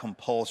feel that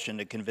compulsion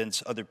to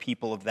convince other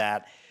people of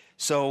that.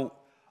 So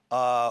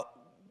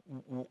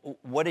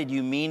what did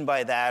you mean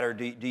by that, or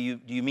do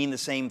you mean the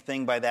same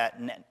thing by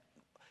that? Do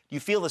you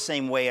feel the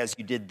same way as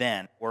you did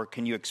then, or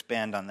can you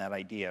expand on that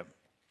idea?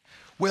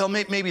 Well,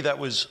 maybe that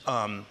was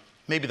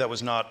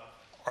not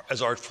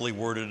as artfully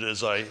worded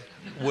as I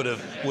would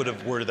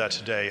have worded that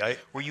today.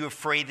 Were you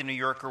afraid the New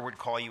Yorker would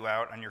call you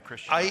out on your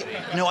Christianity?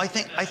 I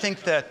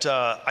think that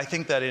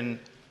in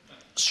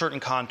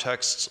certain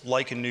contexts,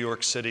 like in New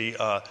York City,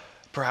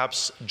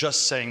 perhaps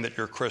just saying that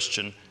you're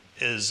Christian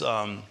is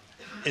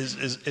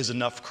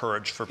enough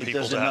courage for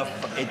people to have.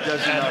 It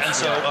does enough. And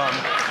so,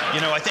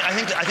 I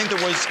think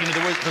there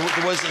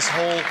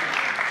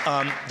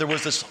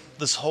was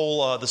this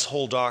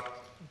whole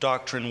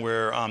doctrine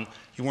where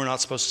you were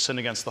not supposed to sin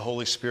against the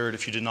Holy Spirit.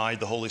 If you denied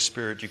the Holy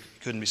Spirit, you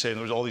couldn't be saved.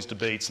 There was all these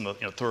debates in the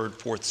 3rd,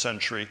 4th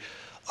century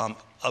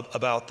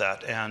about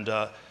that, and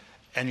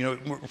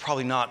we're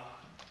probably not.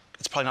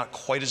 It's probably not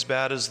quite as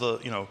bad as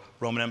the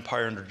Roman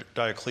Empire under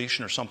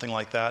Diocletian or something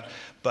like that,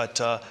 but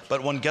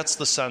one gets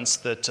the sense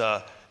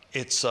that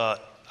it's. I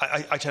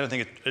tend to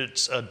think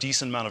it's a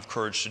decent amount of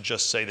courage to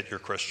just say that you're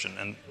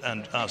Christian,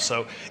 and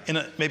so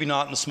maybe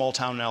not in a small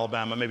town in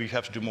Alabama, maybe you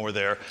have to do more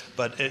there.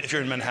 But if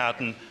you're in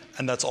Manhattan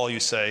and that's all you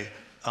say,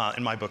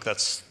 in my book,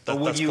 that's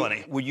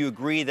plenty. Would you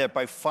agree that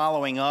by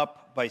following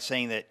up by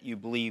saying that you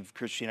believe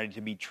Christianity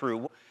to be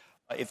true,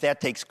 if that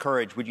takes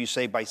courage, would you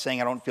say by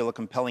saying I don't feel a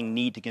compelling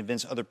need to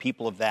convince other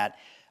people of that,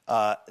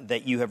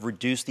 that you have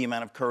reduced the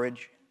amount of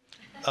courage?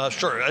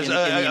 Sure. I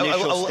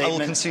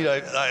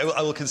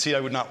will concede I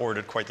would not word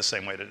it quite the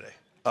same way today.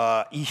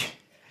 Well,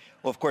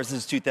 of course, this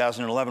is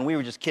 2011. We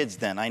were just kids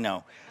then, I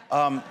know.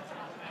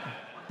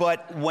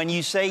 But when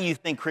you say you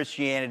think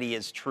Christianity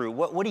is true,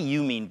 what do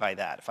you mean by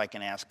that, if I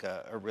can ask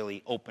a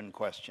really open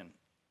question?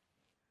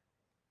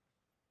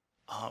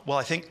 Well,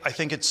 I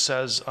think it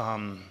says,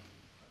 I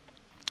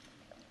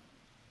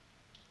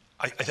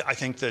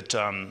think that,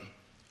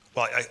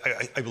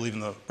 I believe in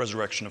the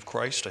resurrection of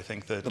Christ. I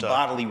think that... The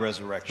bodily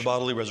resurrection. The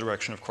bodily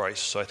resurrection of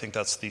Christ. So I think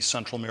that's the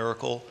central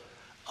miracle.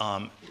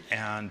 I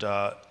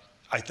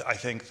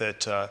think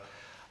that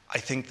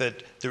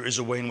there is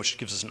a way in which it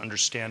gives us an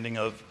understanding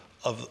of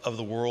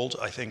the world.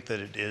 I think that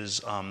it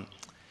is, I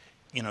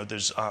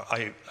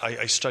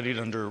studied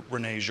under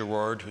René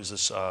Girard, who's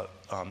this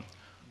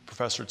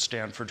professor at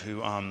Stanford,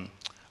 who I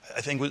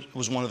think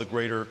was one of the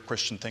greater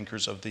Christian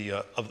thinkers of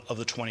the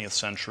 20th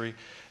century.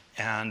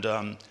 And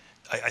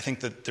I think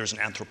that there's an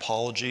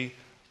anthropology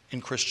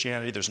in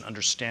Christianity. There's an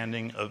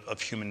understanding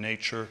of human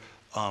nature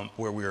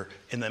where we're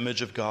in the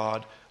image of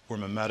God. We're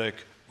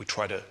mimetic. We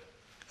try to,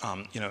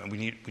 and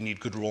we need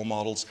good role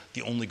models.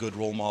 The only good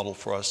role model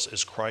for us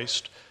is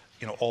Christ.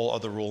 All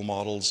other role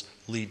models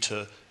lead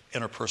to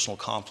interpersonal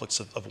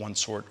conflicts of one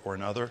sort or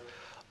another.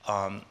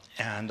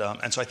 And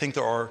so I think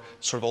there are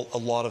sort of a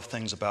lot of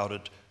things about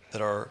it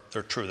that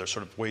they're true. There's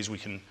sort of ways we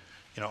can,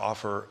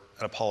 offer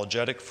an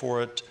apologetic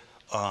for it.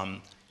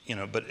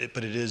 But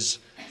it is,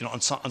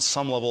 on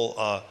some level,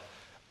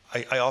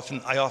 I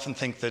often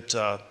think that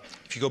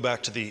if you go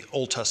back to the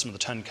Old Testament,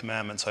 the Ten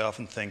Commandments, I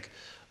often think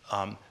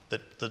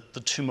that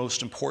the two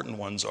most important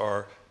ones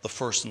are the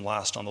first and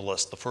last on the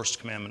list, the first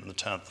commandment and the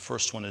 10th. The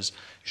first one is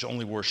you should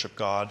only worship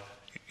God.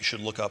 You should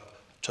look up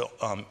to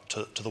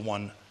the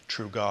one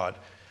true God.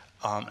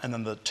 And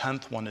then the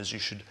 10th one is you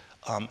should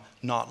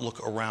not look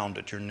around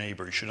at your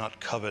neighbor. You should not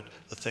covet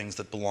the things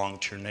that belong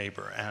to your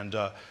neighbor. And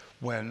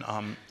when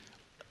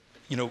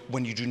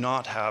you do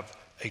not have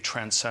a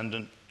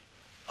transcendent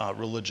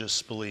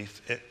religious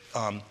belief,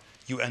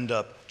 you end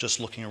up just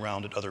looking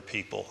around at other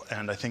people.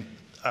 And I think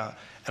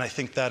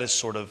that is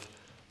sort of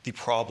the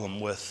problem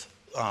with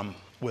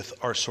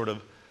our sort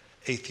of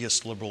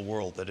atheist liberal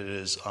world, that it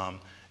is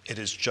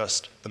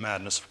just the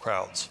madness of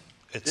crowds.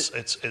 It's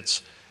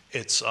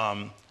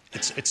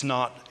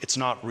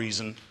not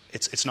reason.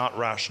 It's not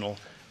rational.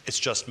 It's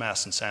just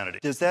mass insanity.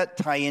 Does that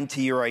tie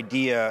into your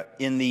idea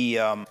in the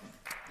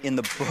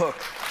book?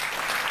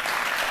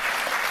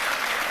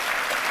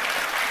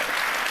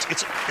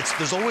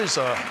 There's always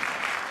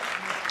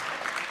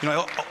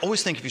I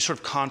always think if you sort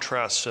of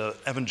contrast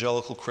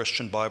evangelical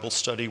Christian Bible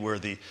study, where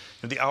the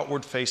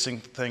outward-facing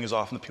thing is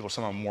often that people are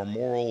somehow more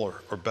moral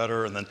or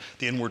better, and then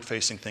the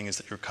inward-facing thing is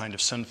that you're kind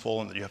of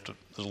sinful and that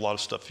there's a lot of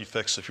stuff you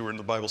fix. If you were in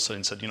the Bible study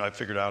and said, I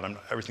figured out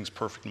everything's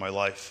perfect in my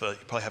life, you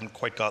probably haven't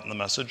quite gotten the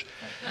message.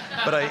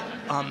 But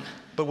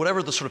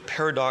whatever the sort of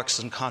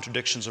paradoxes and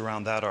contradictions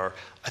around that are,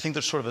 I think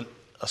there's sort of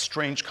a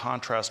strange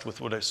contrast with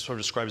what I sort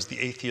of describe as the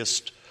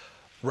atheist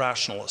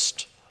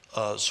rationalist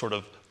sort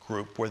of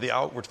group, where the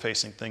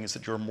outward-facing thing is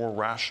that you're more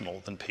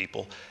rational than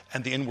people,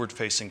 and the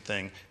inward-facing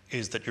thing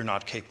is that you're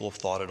not capable of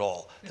thought at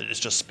all. That it's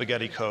just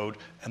spaghetti code,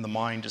 and the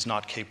mind is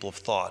not capable of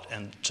thought.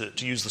 And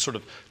to use the sort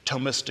of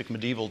Thomistic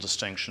medieval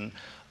distinction,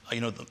 the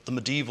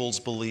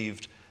medievals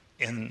believed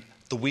in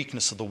the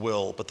weakness of the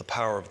will, but the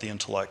power of the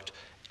intellect,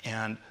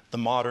 and the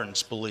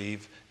moderns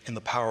believe in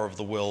the power of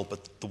the will,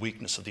 but the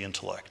weakness of the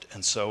intellect.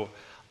 And so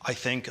I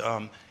think,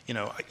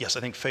 yes, I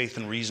think faith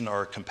and reason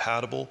are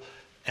compatible,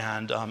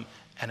 and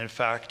in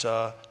fact,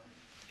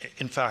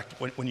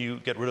 when you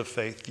get rid of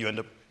faith, you end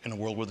up in a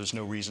world where there's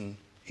no reason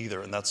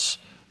either, and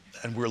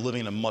we're living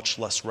in a much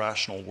less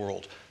rational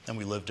world than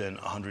we lived in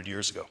 100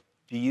 years ago.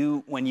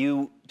 When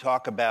you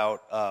talk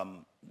about,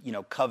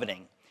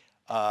 coveting,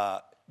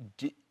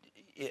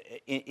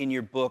 in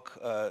your book,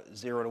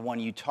 0 to 1,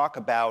 you talk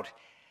about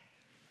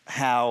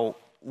how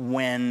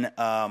when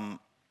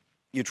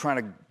you're trying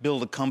to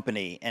build a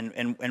company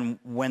and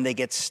when they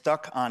get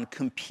stuck on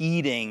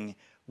competing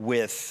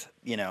with,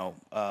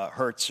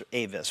 Hertz,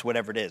 Avis,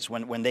 whatever it is,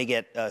 when they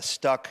get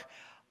stuck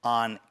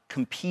on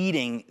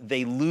competing,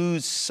 they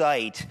lose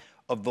sight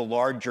of the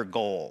larger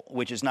goal,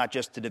 which is not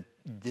just to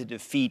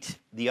defeat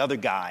the other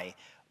guy,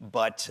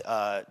 but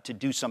to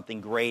do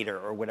something greater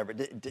or whatever.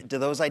 Do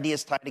those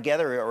ideas tie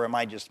together, or am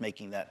I just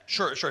making that?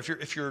 Sure. If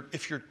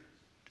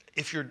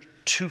you're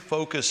too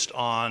focused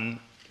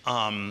on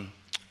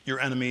your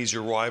enemies,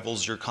 your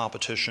rivals, your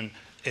competition,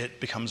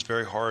 it becomes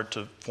very hard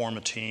to form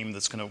a team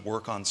that's going to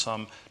work on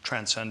some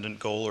transcendent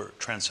goal or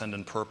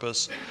transcendent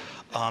purpose.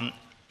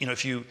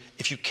 If you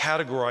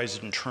categorize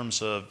it in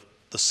terms of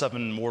the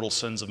 7 mortal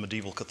sins of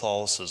medieval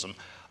Catholicism,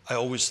 I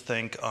always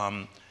think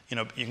you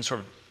can sort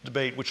of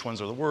debate which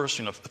ones are the worst.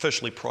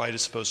 Officially pride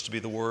is supposed to be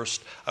the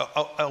worst.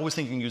 I always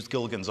think you can use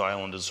Gilligan's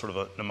Island as sort of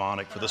a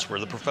mnemonic for this,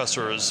 where the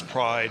professor is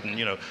pride, and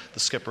the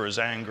skipper is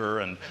anger,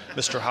 and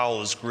Mr.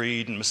 Howell is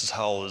greed, and Mrs.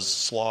 Howell is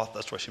sloth.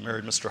 That's why she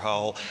married Mr.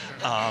 Howell.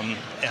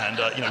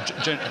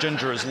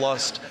 Ginger is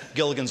lust.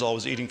 Gilligan's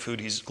always eating food.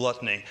 He's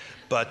gluttony.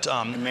 But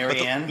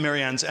Marianne?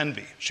 Marianne's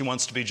envy. She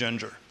wants to be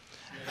Ginger.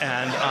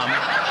 And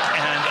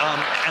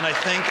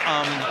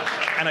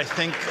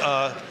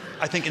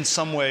I think in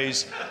some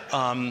ways.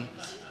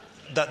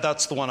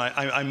 That's the one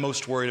I'm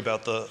most worried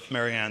about, the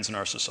Mariannes in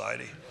our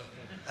society,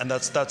 and I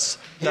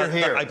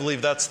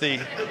believe that's the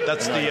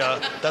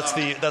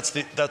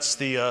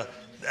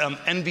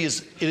envy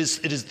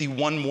is the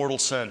one mortal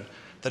sin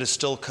that is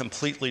still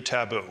completely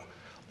taboo.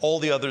 All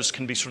the others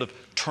can be sort of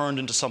turned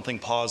into something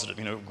positive.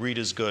 Greed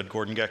is good,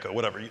 Gordon Gekko,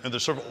 whatever.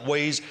 There's sort of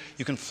ways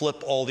you can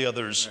flip all the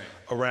others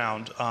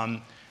around.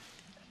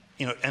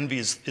 Envy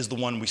is the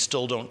one we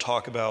still don't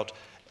talk about,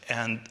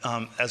 and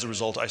as a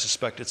result, I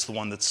suspect it's the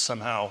one that's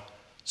somehow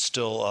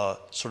still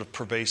sort of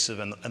pervasive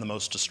and the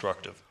most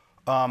destructive.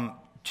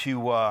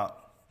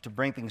 To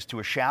bring things to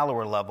a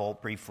shallower level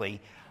briefly,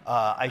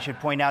 I should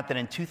point out that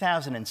in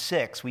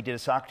 2006, we did a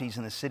Socrates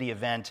in the City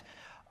event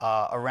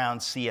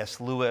around C.S.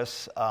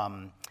 Lewis,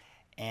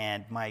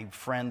 and my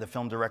friend, the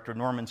film director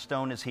Norman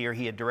Stone, is here.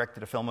 He had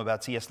directed a film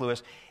about C.S.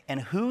 Lewis.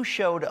 And who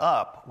showed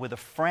up with a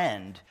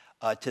friend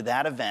to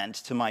that event,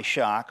 to my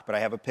shock, but I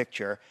have a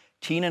picture,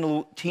 Tina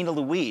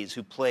Louise,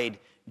 who played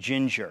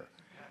Ginger.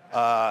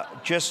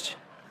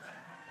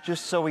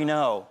 Just so we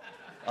know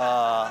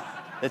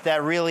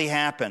that really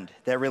happened.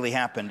 That really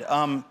happened.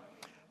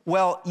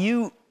 Well,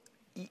 you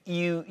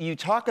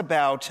talk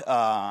about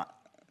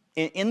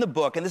in the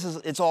book,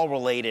 and it's all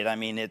related. I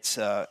mean, it's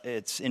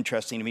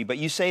interesting to me. But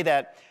you say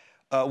that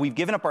we've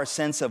given up our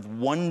sense of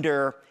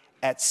wonder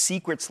at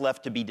secrets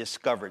left to be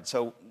discovered.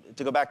 So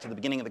to go back to the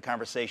beginning of the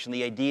conversation,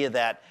 the idea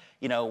that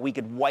we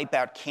could wipe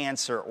out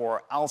cancer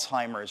or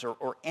Alzheimer's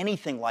or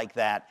anything like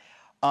that.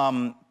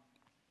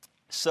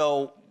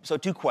 So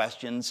 2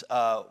 questions.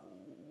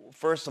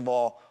 First of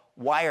all,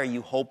 why are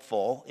you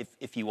hopeful,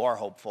 if you are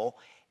hopeful?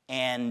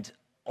 And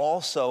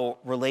also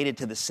related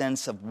to the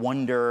sense of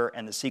wonder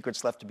and the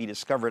secrets left to be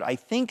discovered, I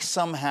think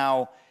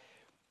somehow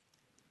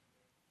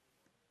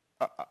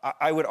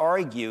I would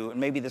argue, and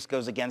maybe this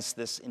goes against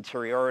this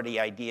interiority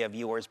idea of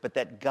yours, but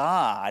that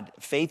God,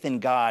 faith in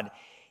God,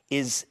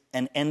 is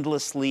an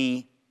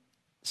endlessly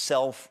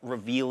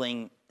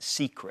self-revealing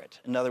secret.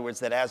 In other words,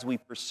 that as we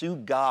pursue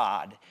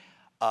God,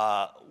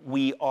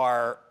 we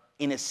are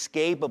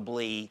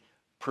inescapably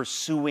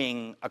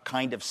pursuing a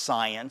kind of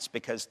science,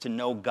 because to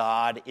know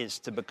God is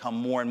to become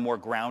more and more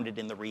grounded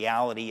in the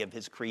reality of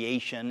his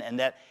creation, and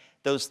that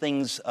those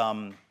things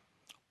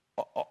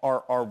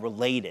are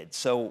related.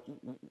 So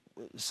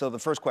the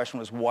first question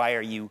was, why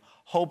are you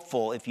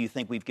hopeful if you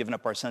think we've given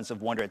up our sense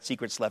of wonder at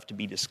secrets left to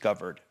be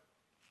discovered?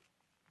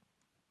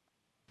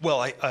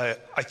 Well, I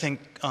think,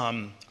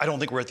 I don't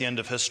think we're at the end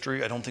of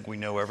history. I don't think we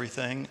know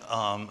everything.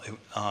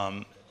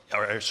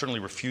 I certainly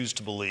refuse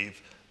to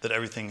believe that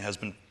everything has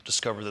been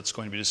discovered that's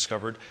going to be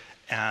discovered.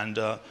 And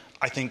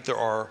I think there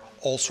are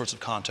all sorts of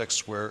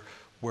contexts where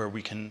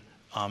we can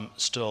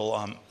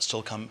still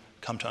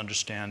come to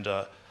understand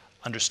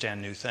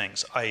new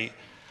things. I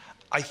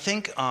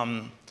think,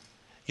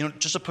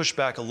 just to push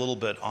back a little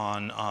bit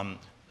on,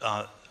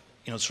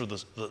 sort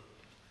of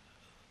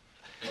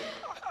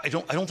I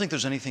don't think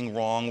there's anything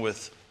wrong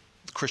with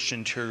Christian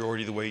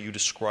interiority the way you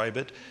describe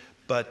it,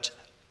 but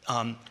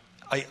I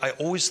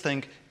always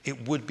think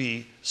it would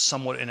be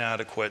somewhat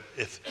inadequate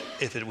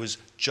if it was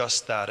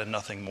just that and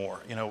nothing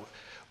more.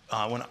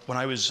 When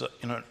I was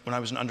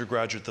an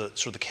undergraduate,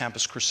 the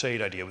campus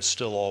crusade idea was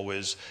still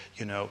always,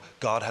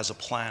 God has a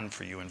plan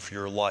for you and for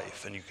your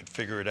life, and you could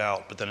figure it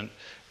out. But then it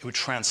would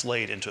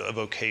translate into a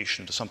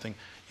vocation, to something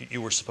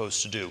you were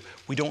supposed to do.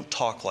 We don't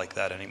talk like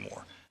that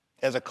anymore.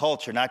 As a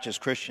culture, not just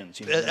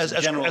Christians.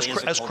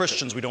 As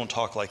Christians, we don't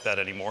talk like that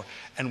anymore,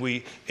 and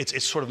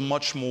it's sort of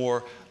much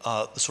more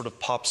the sort of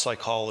pop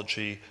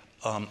psychology,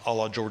 a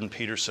la Jordan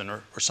Peterson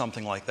or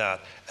something like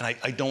that. And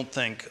I don't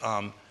think.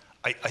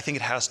 I think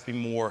it has to be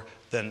more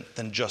than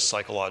just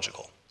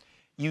psychological.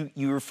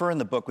 You refer in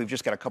the book, we've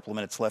just got a couple of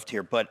minutes left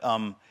here, but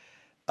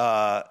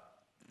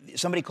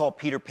somebody called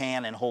Peter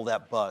Pan and Hold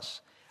That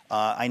Bus.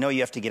 I know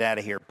you have to get out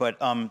of here, but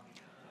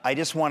I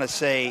just want to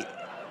say,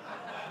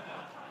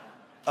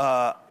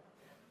 that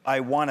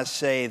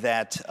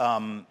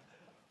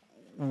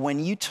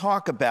when you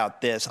talk about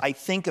this, I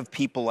think of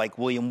people like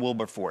William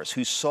Wilberforce,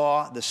 who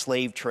saw the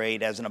slave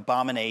trade as an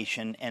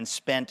abomination and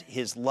spent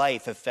his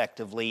life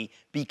effectively,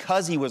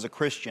 because he was a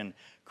Christian,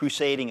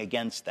 crusading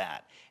against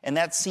that. And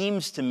that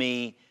seems to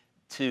me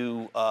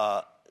to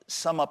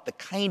sum up the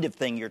kind of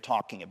thing you're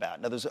talking about.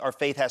 In other words, our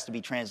faith has to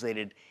be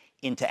translated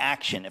into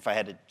action, if I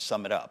had to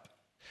sum it up.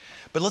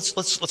 But let's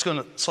go in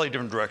a slightly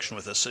different direction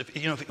with this.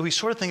 If we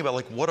sort of think about,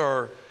 like, what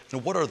are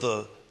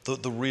the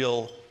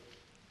real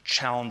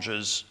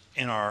challenges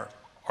in our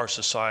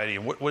society,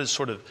 and what is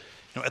sort of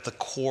at the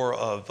core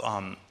of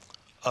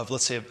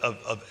let's say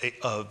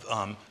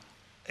of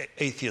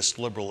atheist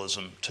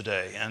liberalism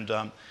today. And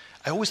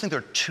I always think there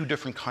are two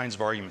different kinds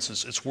of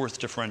arguments. It's worth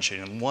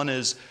differentiating. And one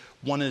is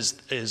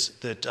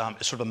that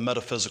it's sort of a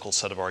metaphysical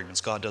set of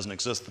arguments. God doesn't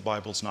exist. The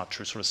Bible's not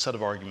true. Sort of set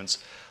of arguments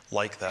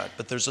like that.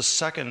 But there's a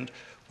second,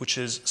 which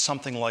is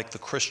something like the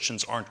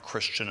Christians aren't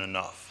Christian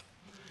enough.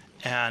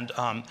 And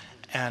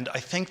I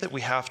think that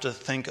we have to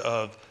think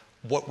of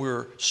what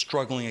we're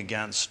struggling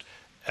against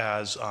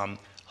as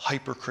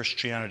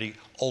hyper-Christianity,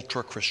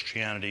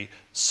 ultra-Christianity,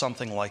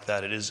 something like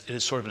that. It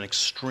is sort of an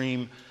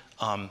extreme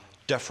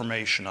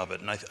deformation of it.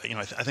 And I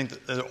think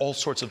that there are all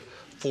sorts of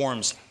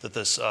forms that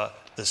this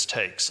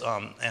takes.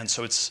 And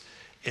so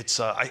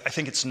I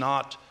think it's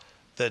not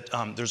that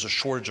there's a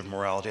shortage of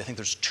morality. I think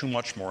there's too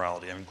much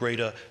morality. I mean,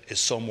 Greta is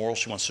so moral,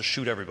 she wants to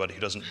shoot everybody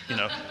who doesn't,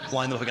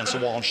 line them up against the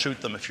wall and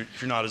shoot them if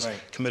you're not as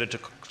committed to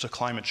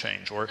climate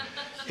change. Or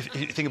if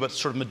you think about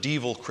sort of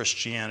medieval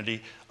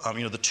Christianity,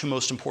 the two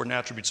most important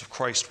attributes of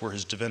Christ were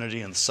his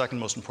divinity, and the second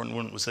most important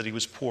one was that he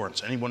was poor. And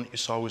so anyone you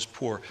saw who was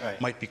poor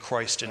might be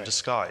Christ in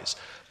disguise.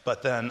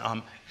 But then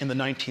in the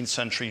 19th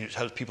century, you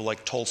had people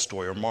like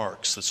Tolstoy or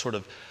Marx that sort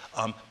of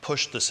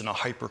pushed this in a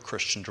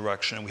hyper-Christian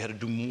direction, and we had to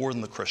do more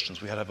than the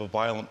Christians. We had to have a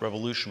violent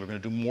revolution. We're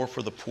going to do more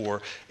for the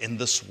poor in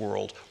this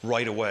world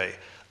right away,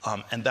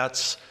 and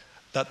that's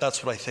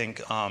what I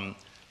think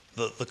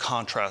the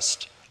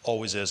contrast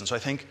always is. And so I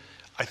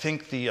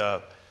think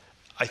the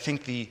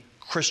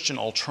Christian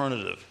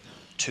alternative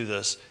to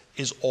this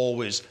is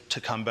always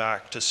to come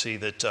back to see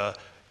that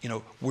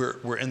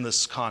we're in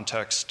this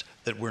context,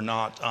 that we're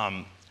not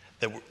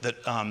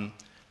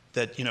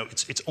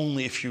it's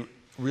only if you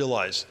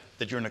realize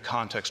that you're in a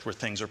context where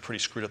things are pretty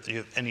screwed up that you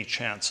have any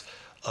chance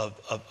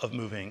of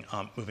moving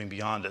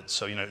beyond it.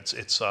 So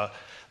the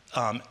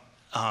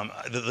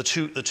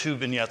two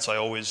vignettes I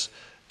always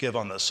give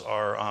on this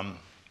are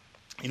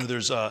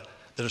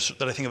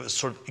that I think of as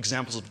sort of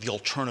examples of the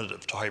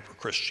alternative to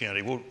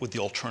hyper-Christianity. What would the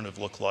alternative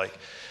look like?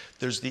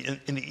 There's in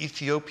the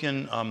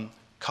Ethiopian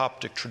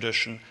Coptic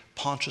tradition,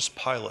 Pontius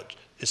Pilate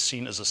is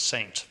seen as a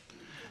saint,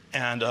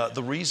 and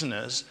the reason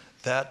is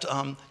that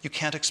you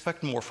can't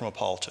expect more from a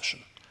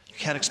politician. You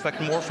can't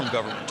expect more from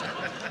government.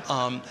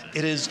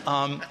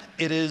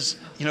 It is,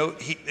 you know,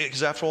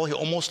 because after all, he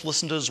almost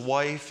listened to his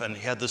wife, and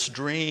he had this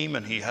dream,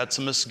 and he had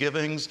some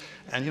misgivings,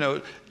 and, you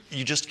know,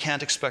 you just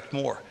can't expect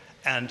more.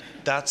 And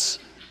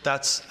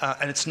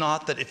and it's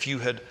not that if you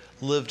had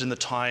lived in the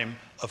time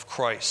of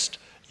Christ,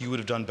 you would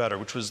have done better,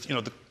 which was, you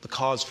know, the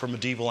cause for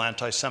medieval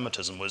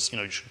anti-Semitism was, you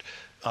know, you should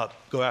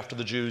go after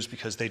the Jews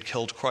because they'd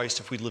killed Christ.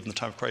 If we'd lived in the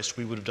time of Christ,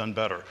 we would have done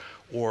better.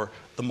 Or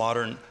the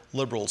modern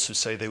liberals who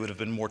say they would have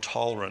been more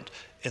tolerant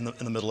in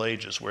the Middle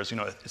Ages, whereas, you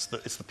know, it's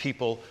the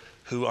people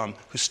who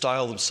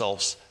style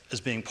themselves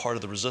as being part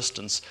of the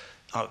resistance.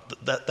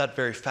 That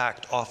very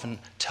fact often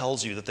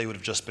tells you that they would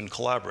have just been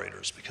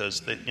collaborators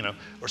because they, you know,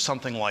 or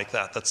something like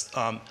that. That's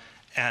the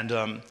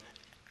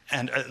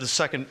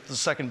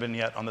second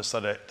vignette on this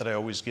that I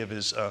always give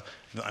is,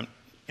 I'm,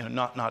 you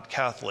know, not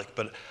Catholic,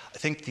 but I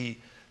think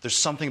there's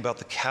something about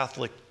the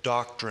Catholic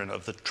doctrine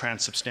of the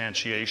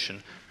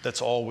transubstantiation that's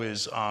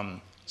always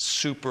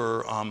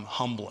super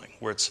humbling,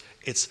 where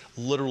it's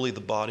literally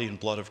the body and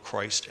blood of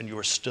Christ, and you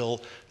are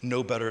still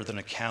no better than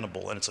a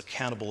cannibal, and it's a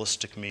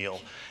cannibalistic meal,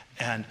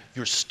 and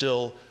you're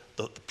still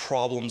the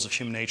problems of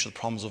human nature, the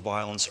problems of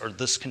violence are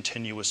this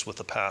continuous with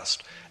the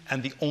past,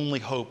 and the only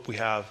hope we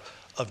have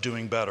of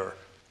doing better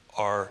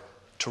are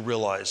to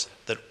realize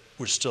that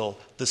we're still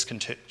this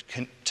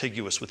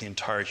contiguous with the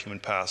entire human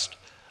past.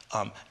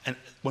 And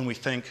when we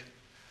think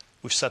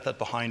we've set that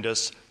behind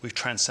us, we've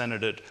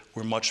transcended it,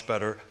 we're much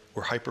better,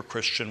 we're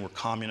hyper-Christian, we're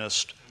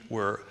communist,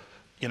 we're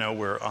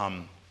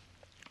the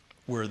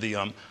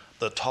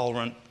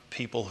tolerant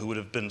people who would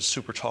have been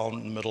super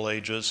tolerant in the Middle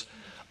Ages,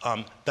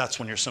 that's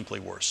when you're simply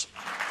worse.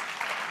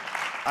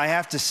 I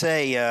have to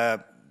say,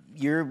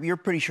 you're a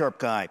pretty sharp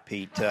guy,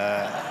 Pete.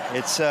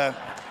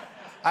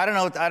 I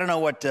don't know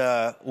what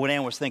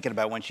Ann was thinking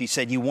about when she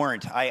said you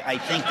weren't. I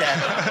think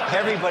that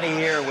everybody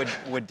here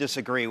would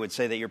disagree, would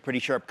say that you're a pretty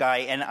sharp guy.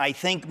 And I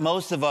think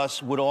most of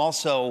us would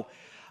also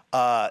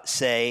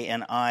say,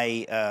 and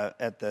I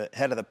at the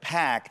head of the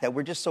pack, that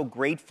we're just so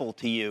grateful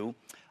to you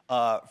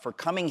for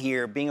coming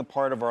here, being a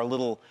part of our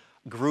little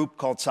group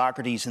called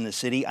Socrates in the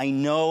City. I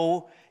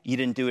know you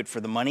didn't do it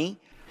for the money.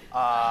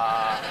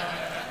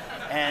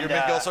 And you're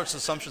making all sorts of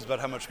assumptions about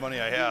how much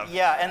money I have.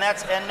 Yeah, and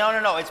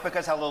no, it's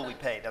because how little we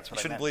pay. That's what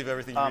I shouldn't meant. Believe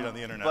everything you read on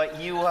the internet.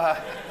 But you, I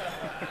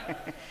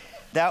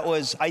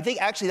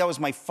think actually that was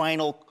my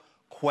final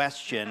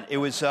question. It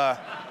was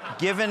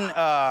given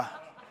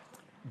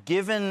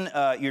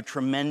your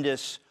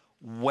tremendous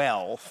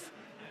wealth,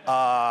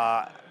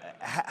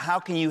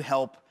 how can you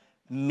help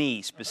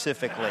me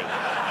specifically?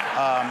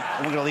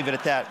 We're going to leave it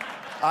at that.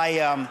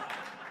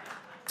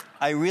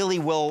 I really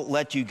will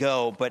let you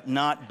go, but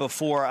not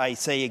before I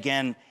say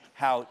again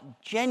how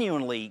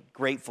genuinely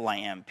grateful I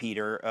am,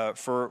 Peter,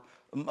 for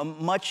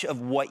much of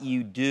what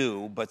you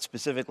do, but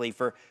specifically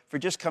for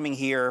just coming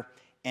here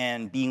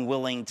and being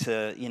willing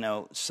to, you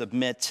know,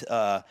 submit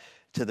to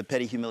the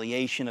petty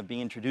humiliation of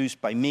being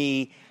introduced by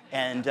me,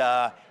 and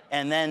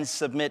then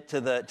submit to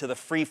the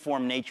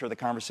free-form nature of the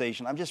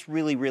conversation. I'm just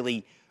really,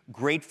 really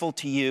grateful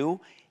to you,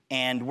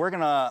 and we're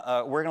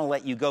gonna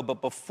let you go.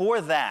 But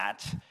before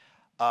that,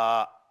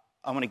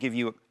 I'm going to give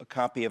you a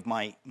copy of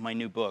my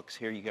new books.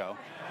 Here you go.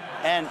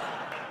 And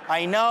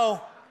I know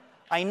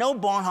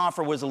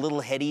Bonhoeffer was a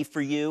little heady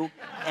for you,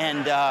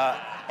 and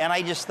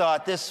I just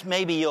thought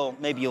maybe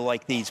you'll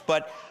like these.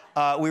 But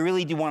we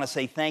really do want to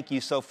say thank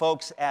you. So,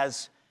 folks,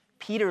 as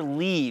Peter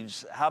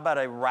leaves, how about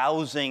a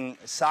rousing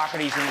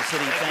Socrates in the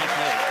City? Thank you.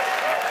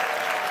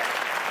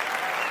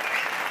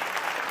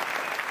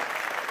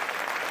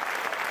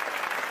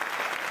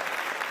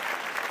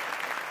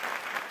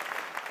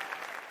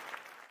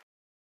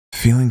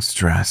 Feeling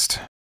stressed,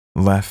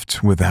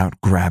 left without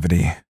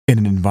gravity, in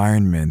an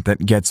environment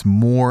that gets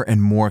more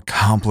and more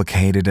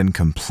complicated and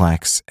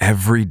complex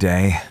every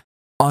day?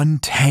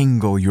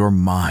 Untangle your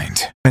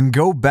mind and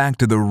go back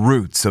to the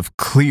roots of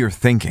clear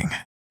thinking.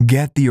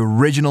 Get the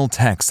original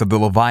text of the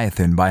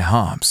Leviathan by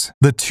Hobbes,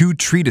 the two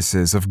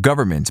treatises of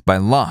government by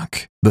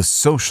Locke, the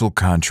social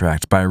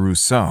contract by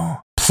Rousseau,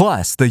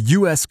 plus the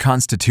U.S.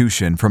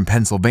 Constitution from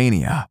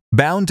Pennsylvania,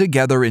 bound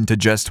together into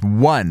just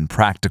one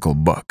practical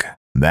book.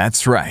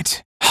 That's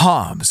right.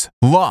 Hobbes,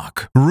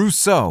 Locke,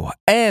 Rousseau,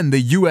 and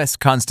the U.S.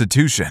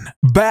 Constitution,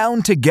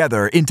 bound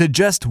together into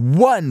just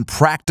one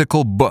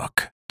practical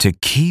book to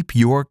keep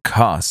your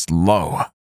costs low.